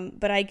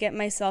 but I get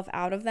myself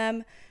out of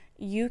them,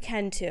 you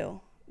can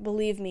too.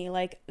 Believe me,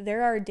 like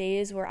there are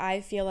days where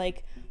I feel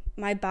like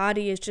my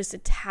body is just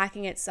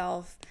attacking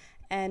itself,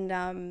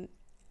 and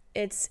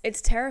it's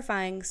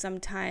terrifying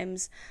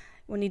sometimes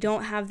when you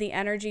don't have the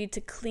energy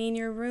to clean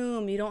your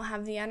room, you don't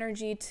have the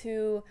energy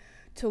to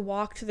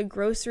walk to the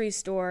grocery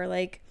store.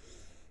 Like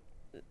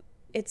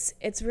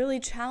it's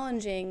really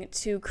challenging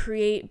to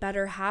create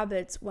better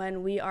habits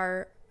when we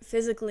are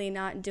physically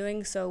not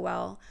doing so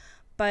well.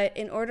 But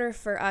in order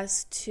for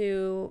us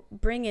to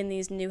bring in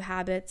these new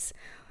habits,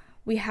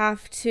 we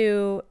have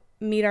to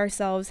meet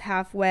ourselves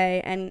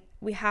halfway, and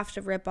we have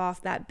to rip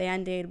off that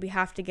Band-Aid. We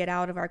have to get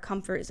out of our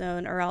comfort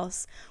zone, or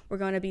else we're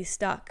going to be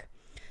stuck.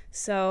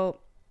 So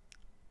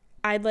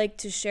I'd like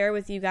to share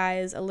with you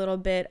guys a little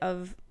bit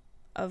of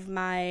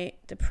my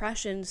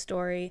depression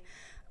story.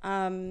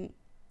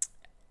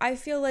 I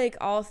feel like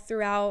all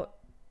throughout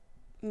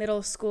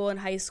middle school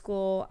and high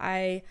school,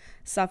 I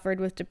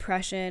suffered with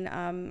depression.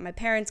 My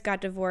parents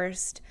got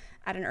divorced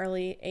at an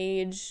early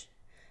age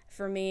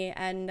for me,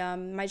 and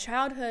my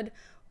childhood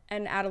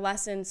and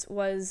adolescence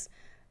was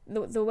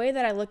the way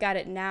that I look at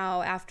it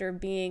now after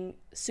being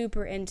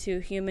super into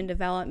human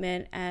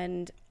development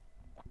and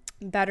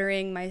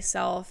bettering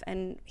myself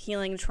and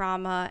healing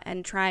trauma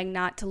and trying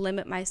not to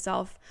limit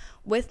myself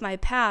with my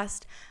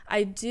past.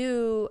 I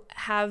do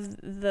have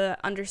the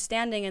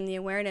understanding and the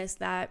awareness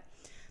that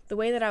the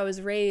way that I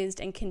was raised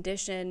and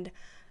conditioned,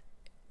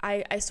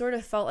 I sort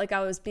of felt like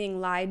I was being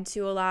lied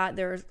to a lot.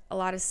 There were a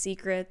lot of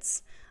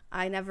secrets.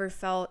 I never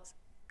felt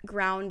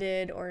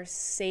grounded or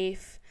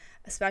safe,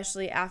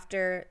 especially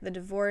after the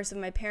divorce of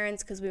my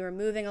parents, because we were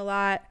moving a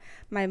lot.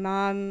 My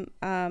mom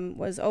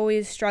was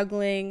always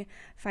struggling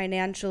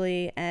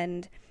financially,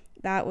 and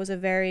that was a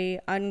very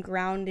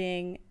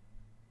ungrounding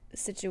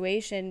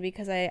situation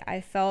because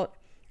I felt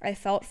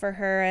for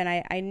her,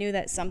 and I knew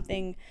that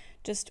something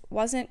just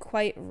wasn't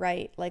quite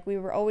right. Like we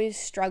were always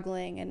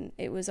struggling, and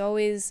it was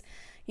always,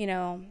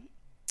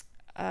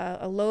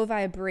 a low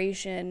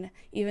vibration,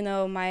 even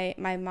though my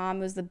mom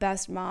was the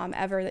best mom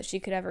ever that she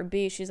could ever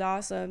be. She's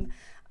awesome.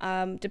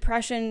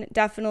 Depression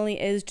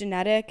definitely is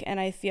genetic, and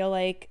I feel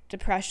like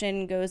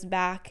depression goes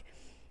back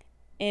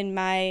in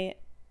my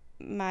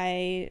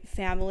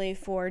family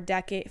for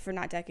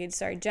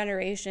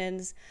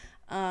generations.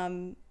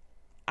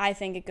 I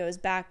think it goes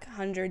back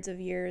hundreds of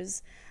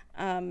years.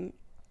 And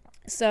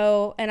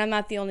I'm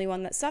not the only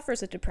one that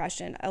suffers with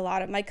depression. A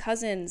lot of my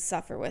cousins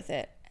suffer with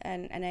it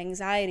and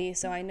anxiety,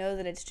 so I know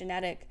that it's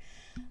genetic.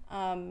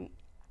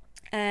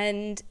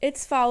 And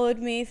it's followed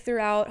me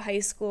throughout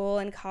high school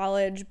and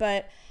college,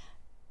 but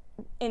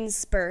in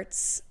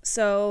spurts.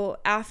 So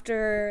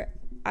after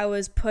I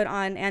was put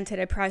on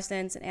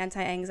antidepressants and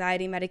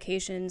anti-anxiety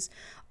medications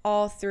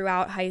all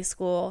throughout high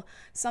school,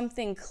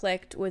 something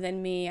clicked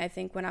within me, I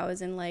think when I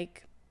was in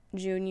like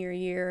junior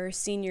year or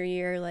senior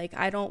year, like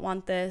I don't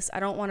want this.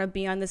 I don't want to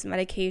be on this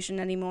medication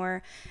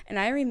anymore. And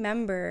I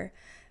remember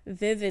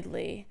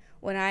vividly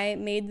when I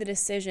made the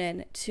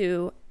decision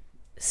to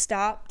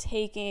stop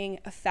taking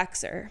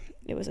Effexor.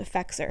 It was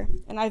Effexor.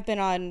 And I've been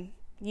on,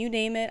 you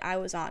name it, I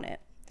was on it.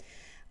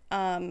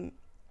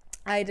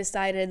 I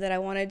decided that I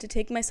wanted to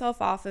take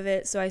myself off of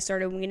it, so I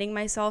started weaning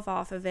myself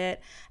off of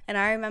it. And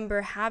I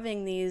remember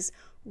having these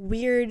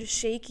weird,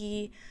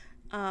 shaky,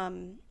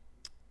 kind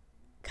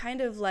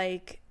of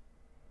like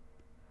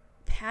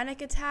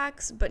panic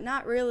attacks, but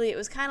not really. It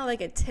was kind of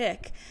like a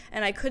tic,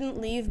 and I couldn't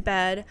leave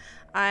bed.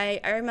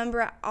 I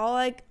remember all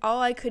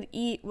I could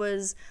eat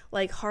was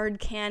like hard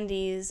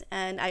candies,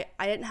 and I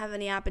didn't have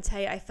any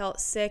appetite. I felt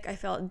sick. I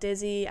felt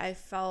dizzy.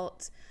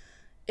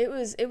 It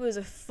was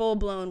a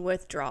full-blown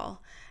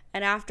withdrawal.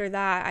 And after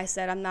that, I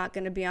said, I'm not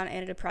going to be on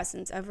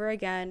antidepressants ever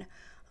again.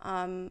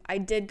 I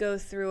did go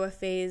through a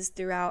phase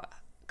throughout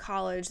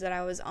college that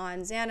I was on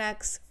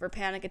Xanax for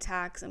panic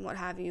attacks and what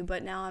have you,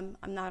 but now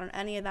I'm not on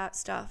any of that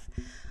stuff.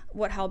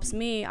 What helps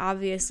me,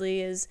 obviously,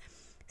 is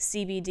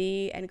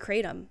CBD and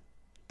Kratom.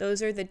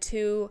 Those are the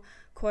two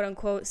quote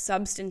unquote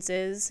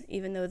substances,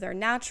 even though they're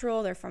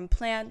natural, they're from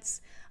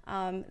plants,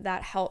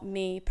 that help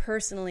me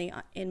personally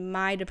in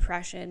my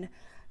depression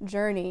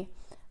journey.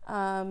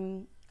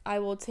 I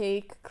will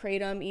take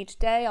kratom each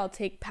day. I'll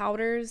take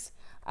powders.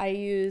 I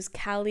use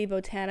Cali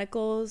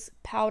Botanicals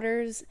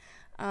powders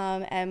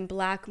and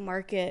Black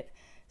Market.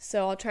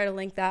 So I'll try to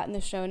link that in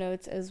the show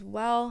notes as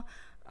well.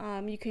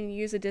 You can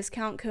use a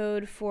discount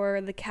code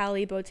for the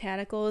Cali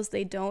Botanicals.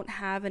 They don't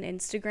have an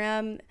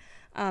Instagram.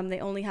 They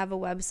only have a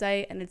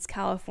website, and it's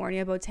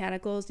California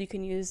Botanicals. You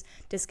can use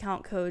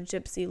discount code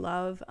Gypsy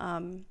Love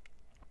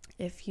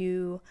if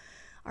you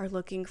are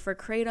looking for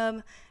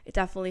kratom. It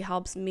definitely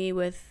helps me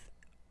with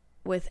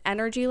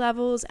energy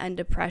levels and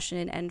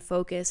depression and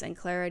focus and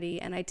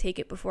clarity, and I take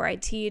it before I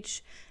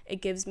teach.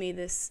 It gives me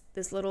this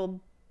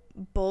little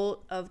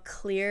bolt of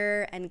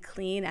clear and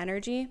clean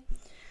energy.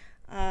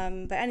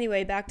 But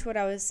anyway, back to what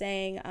I was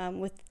saying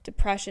with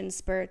depression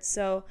spurts.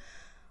 So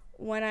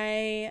when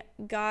I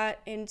got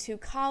into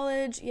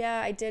college,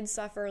 I did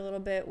suffer a little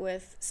bit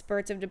with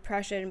spurts of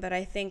depression, but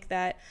I think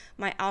that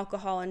my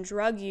alcohol and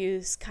drug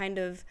use kind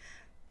of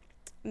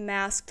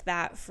masked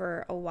that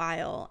for a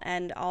while.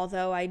 And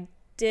although I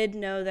did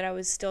know that I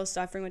was still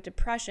suffering with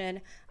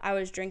depression, I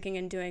was drinking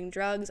and doing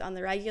drugs on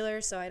the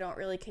regular, so I don't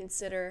really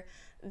consider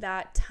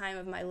that time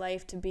of my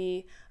life to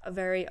be a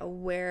very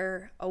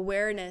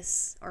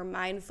awareness or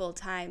mindful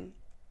time.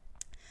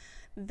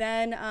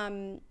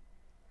 Then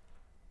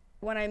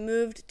when I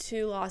moved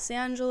to Los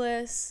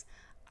Angeles,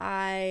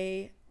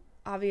 I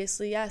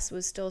obviously,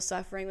 was still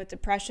suffering with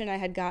depression.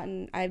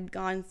 I'd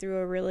gone through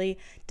a really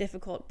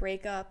difficult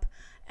breakup,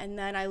 and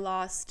then I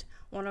lost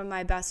one of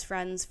my best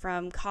friends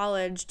from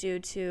college due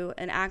to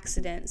an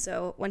accident.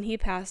 So when he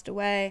passed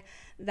away,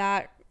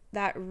 that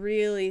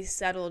really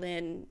settled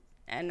in,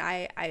 and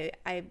I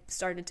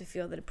started to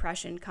feel the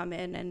depression come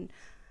in. And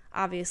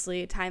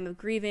obviously a time of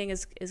grieving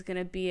is going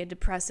to be a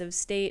depressive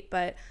state,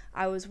 but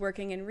I was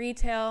working in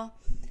retail.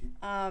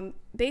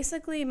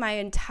 Basically my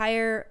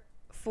entire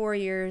 4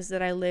 years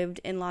that I lived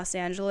in Los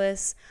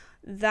Angeles,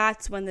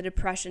 that's when the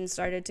depression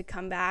started to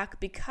come back,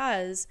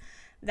 because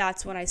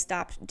that's when I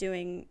stopped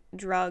doing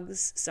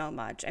drugs so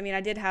much. I mean,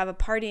 I did have a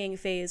partying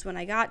phase when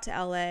I got to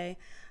LA,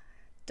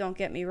 don't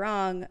get me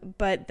wrong,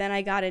 but then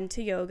I got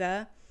into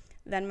yoga.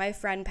 Then my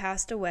friend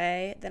passed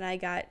away. Then I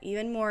got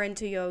even more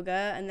into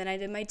yoga, and then I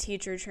did my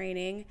teacher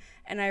training,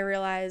 and I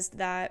realized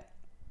that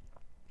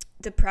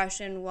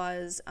depression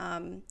was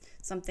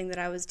something that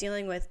I was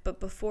dealing with. But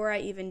before I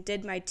even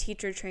did my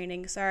teacher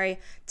training, sorry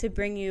to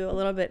bring you a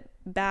little bit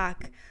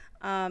back,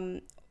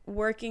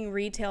 working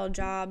retail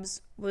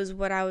jobs was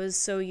what I was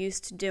so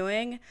used to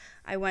doing.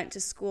 I went to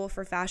school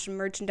for fashion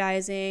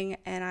merchandising,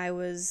 and I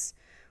was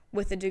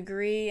with a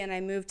degree, and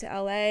I moved to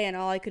LA, and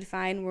all I could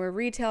find were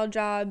retail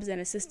jobs and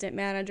assistant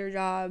manager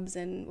jobs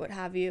and what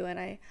have you. And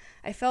I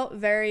felt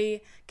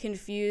very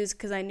confused,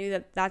 because I knew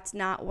that that's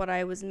not what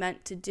I was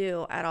meant to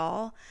do at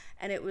all.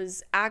 And it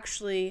was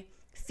actually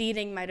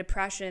feeding my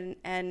depression.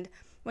 And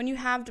when you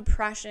have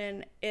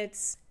depression,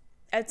 it's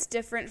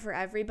different for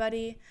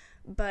everybody.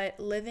 But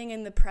living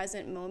in the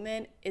present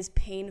moment is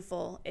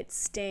painful. It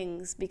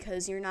stings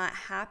because you're not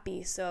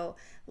happy. So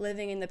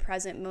living in the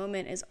present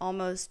moment is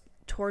almost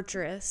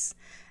torturous.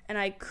 And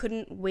I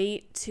couldn't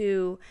wait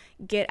to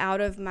get out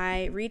of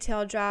my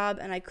retail job,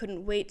 and I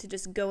couldn't wait to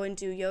just go and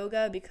do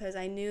yoga, because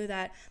I knew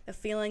that the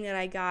feeling that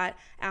I got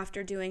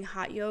after doing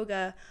hot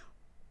yoga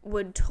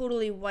would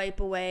totally wipe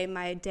away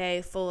my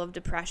day full of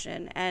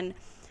depression. And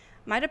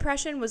my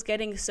depression was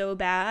getting so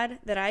bad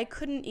that I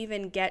couldn't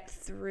even get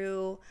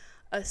through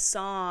a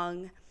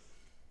song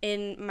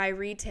in my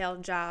retail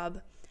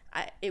job.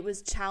 It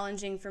was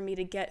challenging for me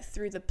to get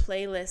through the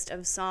playlist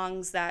of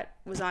songs that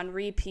was on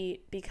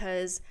repeat,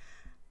 because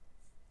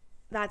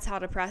that's how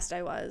depressed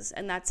I was,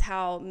 and that's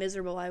how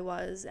miserable I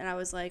was. And I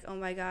was like, oh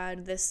my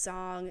God, this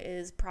song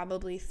is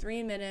probably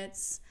 3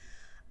 minutes.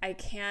 I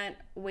can't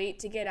wait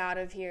to get out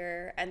of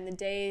here. And the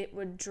day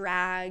would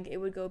drag. It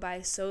would go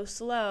by so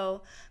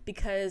slow,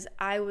 because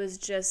I was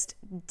just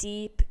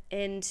deep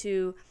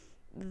into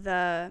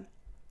the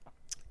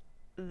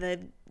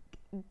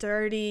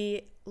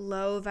dirty,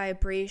 low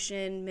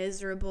vibration,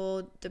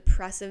 miserable,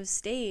 depressive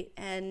state.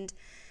 And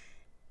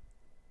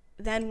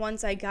then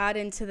once I got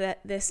into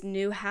this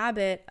new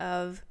habit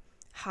of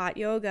hot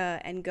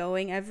yoga and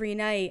going every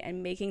night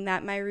and making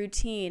that my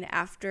routine,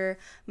 after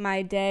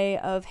my day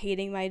of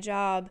hating my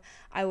job,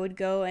 I would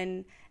go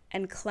and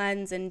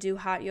cleanse and do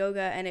hot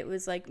yoga. And it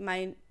was like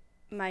my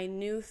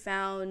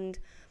newfound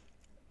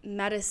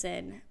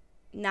medicine,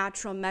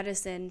 natural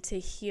medicine to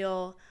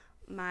heal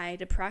my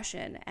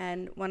depression.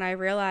 And when I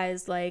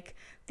realized, like,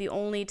 the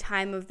only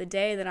time of the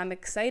day that I'm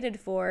excited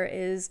for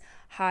is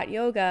hot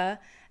yoga,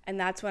 and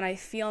that's when I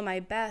feel my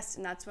best,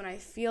 and that's when I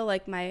feel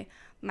like my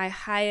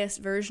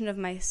highest version of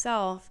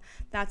myself,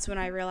 that's when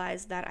I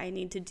realized that I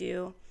need to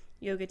do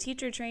yoga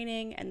teacher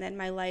training. And then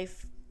my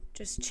life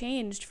just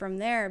changed from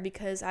there,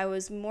 because I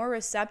was more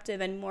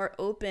receptive and more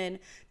open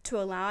to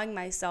allowing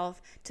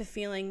myself to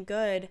feeling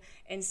good,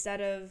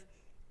 instead of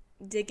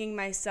digging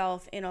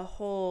myself in a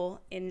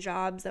hole in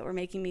jobs that were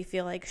making me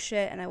feel like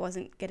shit, and I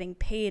wasn't getting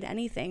paid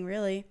anything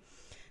really.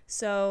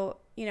 So,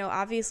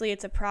 obviously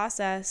it's a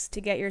process to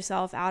get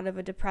yourself out of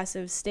a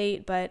depressive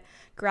state, but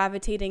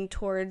gravitating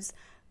towards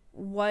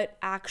what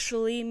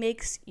actually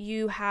makes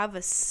you have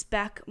a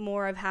speck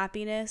more of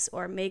happiness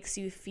or makes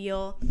you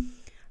feel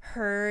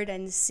heard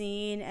and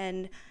seen,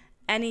 and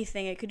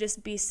anything. It could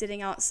just be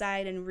sitting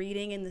outside and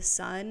reading in the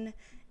sun.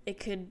 It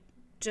could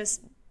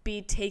just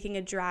be taking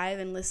a drive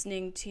and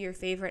listening to your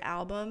favorite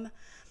album.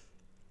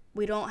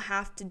 We don't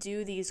have to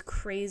do these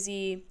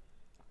crazy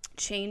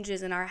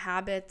changes in our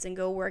habits and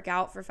go work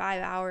out for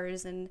 5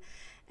 hours and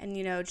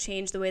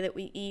change the way that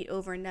we eat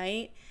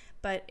overnight,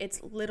 but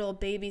it's little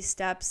baby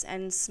steps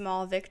and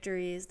small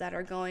victories that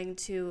are going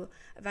to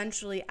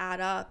eventually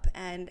add up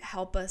and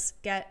help us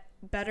get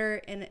better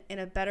in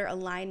a better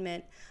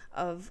alignment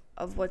of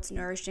what's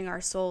nourishing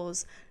our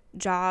souls,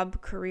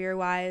 job,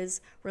 career-wise,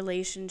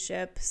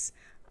 relationships.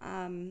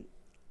 And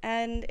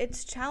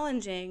it's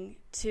challenging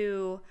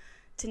to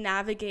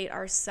navigate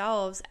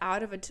ourselves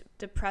out of a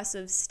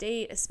depressive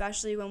state,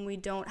 especially when we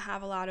don't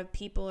have a lot of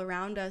people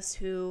around us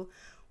who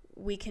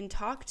we can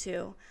talk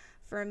to.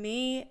 For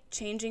me,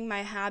 changing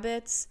my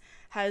habits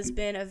has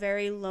been a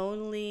very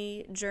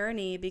lonely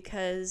journey,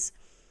 because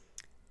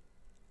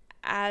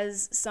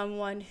as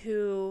someone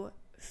who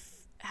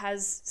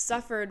has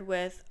suffered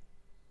with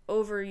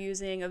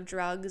overusing of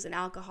drugs and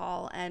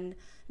alcohol and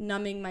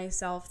numbing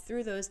myself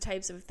through those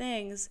types of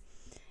things,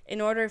 in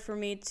order for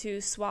me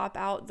to swap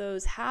out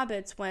those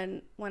habits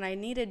when I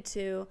needed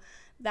to,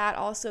 that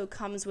also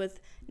comes with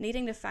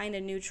needing to find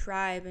a new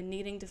tribe and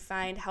needing to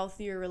find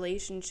healthier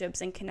relationships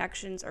and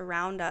connections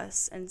around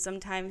us. And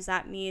sometimes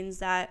that means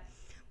that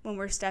when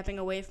we're stepping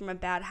away from a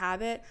bad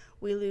habit,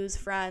 we lose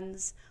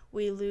friends,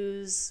 we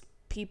lose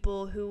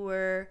people who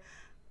were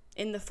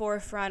in the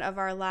forefront of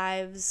our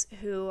lives,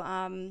 who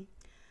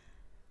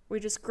we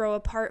just grow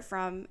apart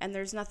from, and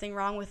there's nothing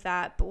wrong with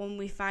that. But when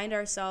we find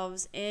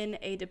ourselves in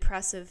a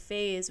depressive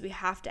phase, we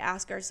have to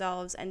ask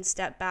ourselves and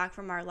step back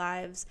from our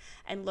lives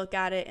and look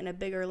at it in a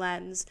bigger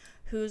lens.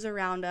 Who's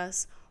around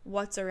us?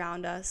 What's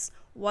around us?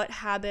 What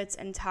habits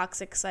and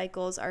toxic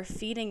cycles are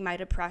feeding my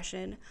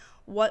depression?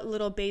 What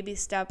little baby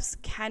steps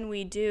can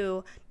we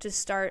do to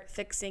start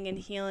fixing and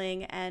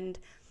healing? And,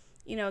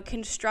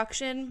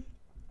 construction,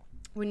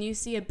 when you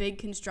see a big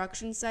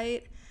construction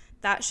site,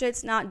 that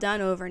shit's not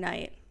done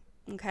overnight.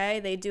 Okay,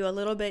 they do a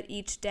little bit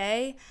each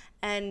day,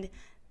 and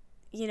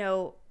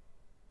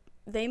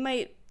they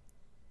might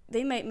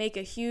make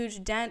a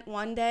huge dent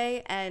one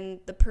day, and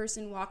the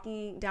person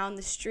walking down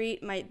the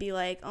street might be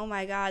like, oh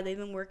my God, they've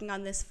been working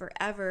on this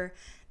forever,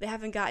 they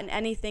haven't gotten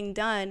anything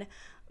done.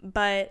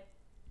 But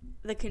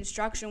the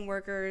construction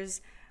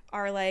workers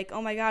are like,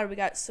 oh my God, we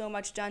got so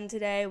much done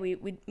today,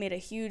 we made a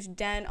huge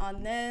dent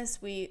on this,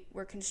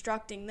 we're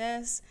constructing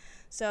this.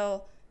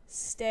 So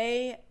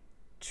stay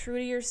true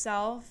to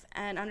yourself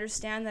and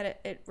understand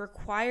that it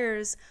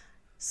requires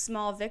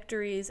small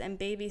victories and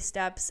baby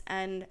steps,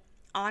 and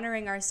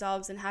honoring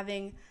ourselves and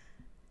having,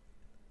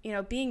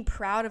 being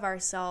proud of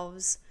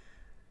ourselves.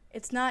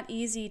 It's not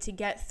easy to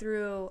get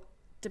through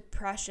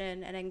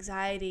depression and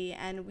anxiety,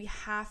 and we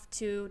have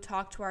to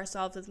talk to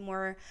ourselves with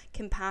more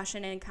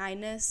compassion and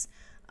kindness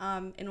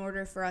in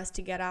order for us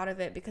to get out of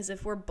it. Because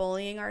if we're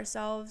bullying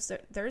ourselves,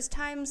 there's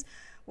times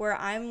where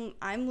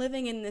I'm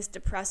living in this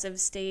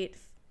depressive state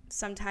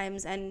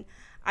sometimes, and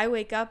I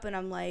wake up and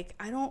I'm like,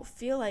 I don't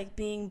feel like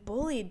being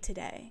bullied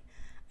today.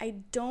 I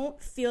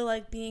don't feel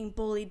like being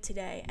bullied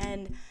today.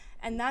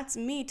 And that's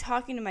me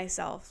talking to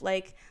myself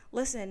like,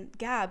 listen,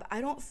 Gab, I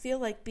don't feel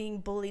like being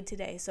bullied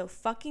today. So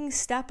fucking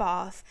step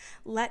off.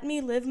 Let me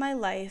live my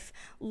life.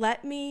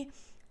 Let me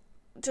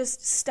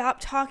just stop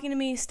talking to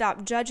me,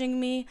 stop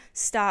judging me,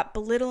 stop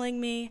belittling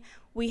me.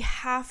 We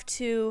have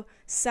to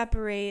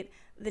separate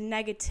the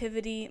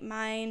negativity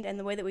mind and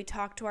the way that we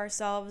talk to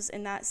ourselves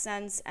in that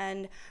sense,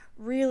 and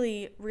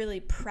really, really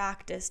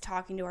practice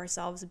talking to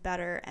ourselves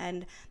better.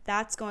 And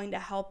that's going to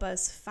help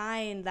us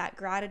find that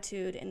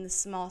gratitude in the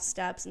small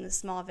steps and the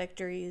small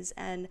victories,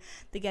 and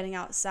the getting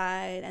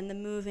outside and the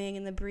moving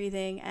and the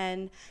breathing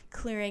and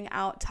clearing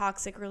out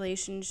toxic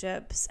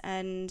relationships,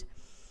 and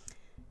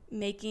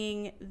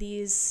making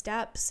these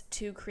steps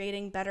to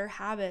creating better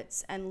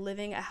habits and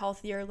living a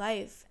healthier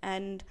life,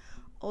 and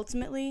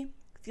ultimately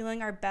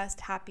feeling our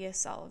best,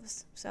 happiest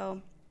selves.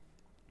 So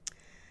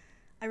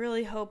I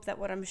really hope that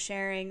what I'm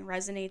sharing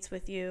resonates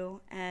with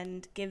you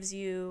and gives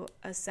you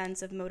a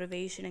sense of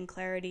motivation and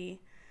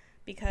clarity,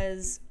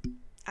 because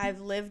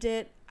I've lived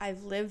it.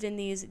 I've lived in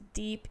these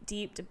deep,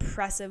 deep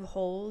depressive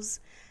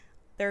holes.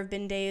 There have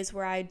been days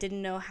where I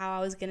didn't know how I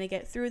was going to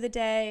get through the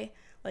day.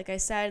 Like I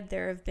said,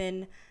 there have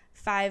been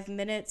 5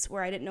 minutes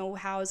where I didn't know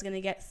how I was going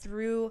to get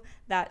through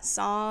that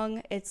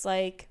song. It's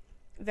like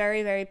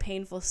very, very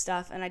painful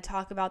stuff. And I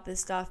talk about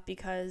this stuff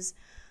because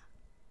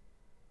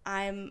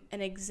I'm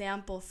an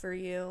example for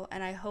you,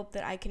 and I hope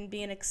that I can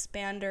be an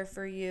expander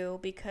for you,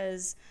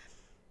 because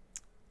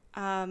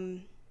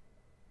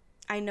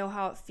I know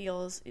how it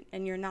feels,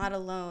 and you're not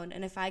alone.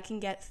 And if I can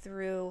get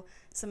through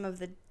some of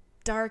the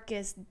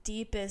darkest,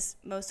 deepest,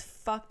 most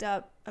fucked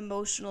up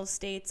emotional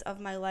states of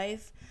my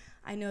life,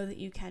 I know that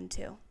you can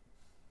too.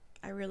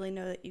 I really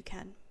know that you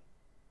can.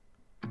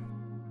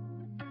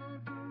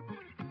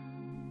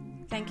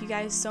 Thank you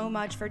guys so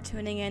much for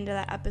tuning into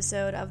that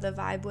episode of The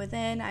Vibe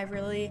Within. I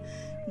really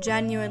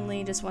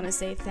genuinely just want to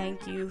say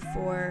thank you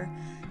for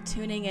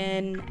tuning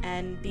in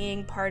and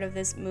being part of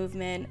this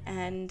movement.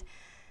 And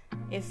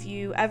if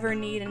you ever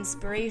need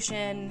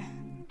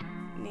inspiration,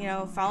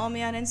 follow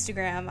me on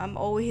Instagram. I'm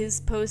always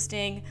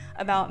posting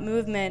about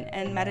movement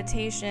and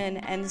meditation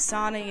and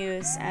sauna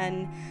use.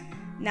 And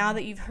now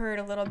that you've heard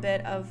a little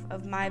bit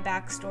of my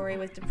backstory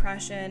with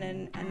depression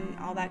and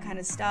all that kind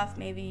of stuff,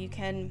 maybe you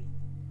can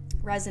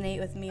resonate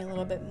with me a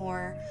little bit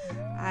more.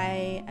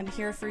 I am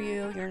here for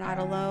you. You're not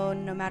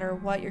alone. No matter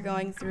what you're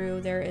going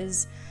through, there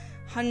is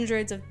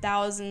hundreds of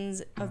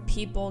thousands of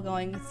people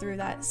going through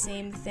that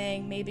same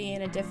thing, maybe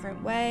in a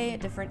different way, a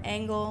different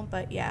angle.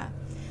 But yeah,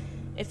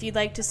 if you'd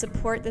like to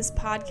support this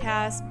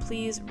podcast,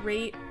 please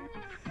rate.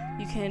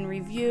 You can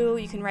review.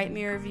 You can write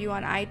me a review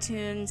on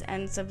iTunes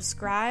and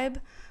subscribe.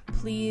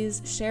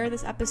 Please share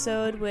this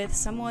episode with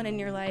someone in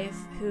your life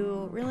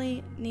who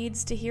really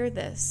needs to hear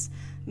this.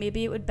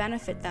 Maybe it would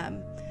benefit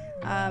them.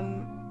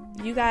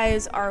 You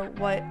guys are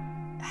what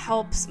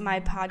helps my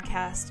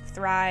podcast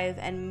thrive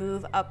and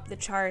move up the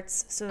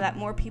charts so that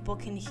more people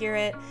can hear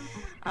it.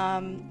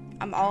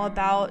 I'm all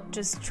about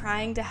just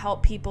trying to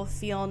help people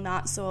feel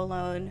not so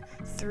alone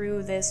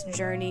through this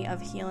journey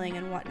of healing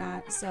and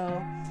whatnot.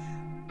 So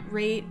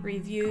rate,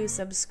 review,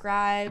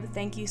 subscribe.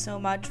 Thank you so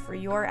much for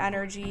your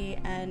energy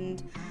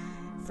and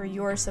for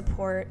your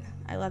support.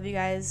 I love you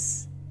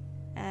guys,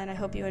 and I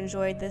hope you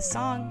enjoyed this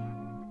song.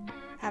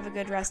 Have a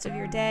good rest of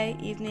your day,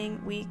 evening,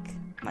 week.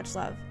 Much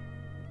love.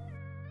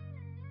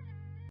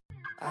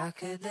 I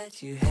could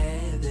let you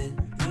have it.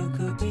 You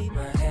could be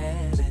my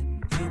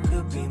heaven. You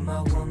could be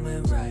my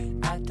woman, right?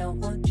 I don't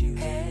want you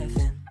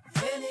having.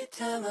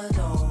 Anytime I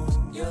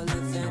know you're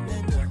living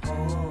in the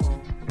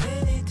hole.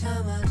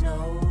 Anytime I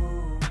know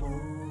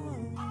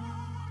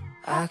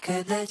I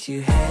could let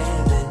you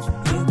have it.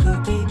 You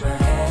could be my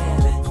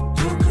heaven.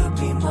 You could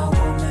be my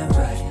woman,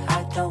 right?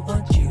 I don't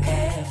want you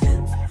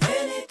having.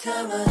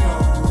 Anytime I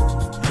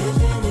know,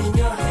 living in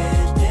your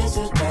head, there's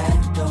a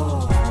back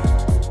door.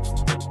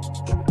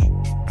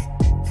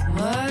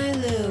 My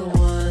little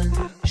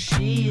one,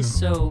 she is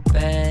so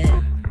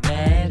bad,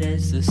 bad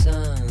as the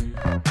sun.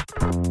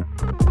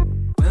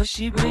 Will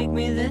she break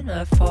me, then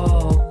I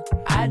fall.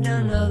 I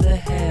don't know the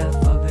half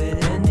of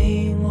it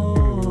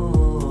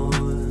anymore.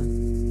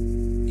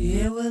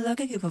 Yeah, well, I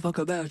could give a fuck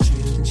about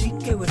you, and she can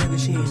get whatever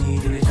she needs.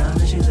 Every time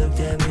that she looked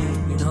at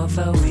me, I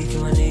felt weak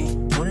in my knee.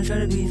 Wanna try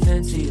to be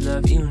fancy,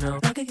 love,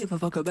 I could give a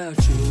fuck about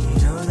you. You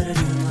know that I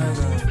do my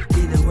road.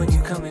 Either when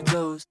you come and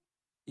close,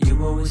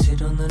 you always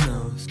hit on the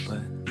nose,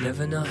 but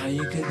never know how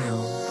you could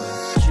know.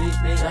 But treat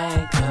me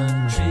like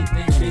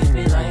treat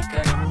me like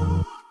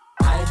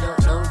I don't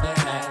know the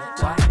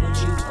half. Why did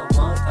you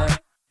want her?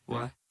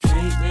 What?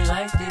 Treat me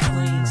like the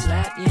queen,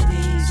 slap your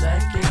knees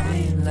like the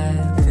queen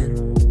laughing.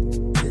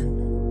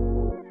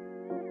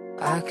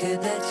 I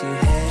could let you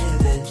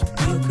have it.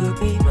 You could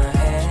be my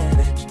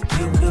heaven.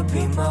 You could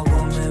be my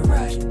woman,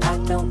 right? I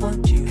don't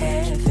want you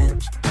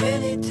having.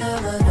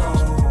 Anytime I know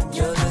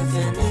you're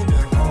living in a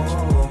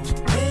hole.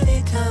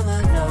 Anytime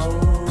I know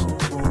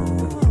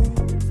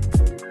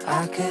I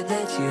could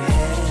let you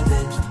have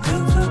it. You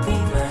could be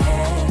my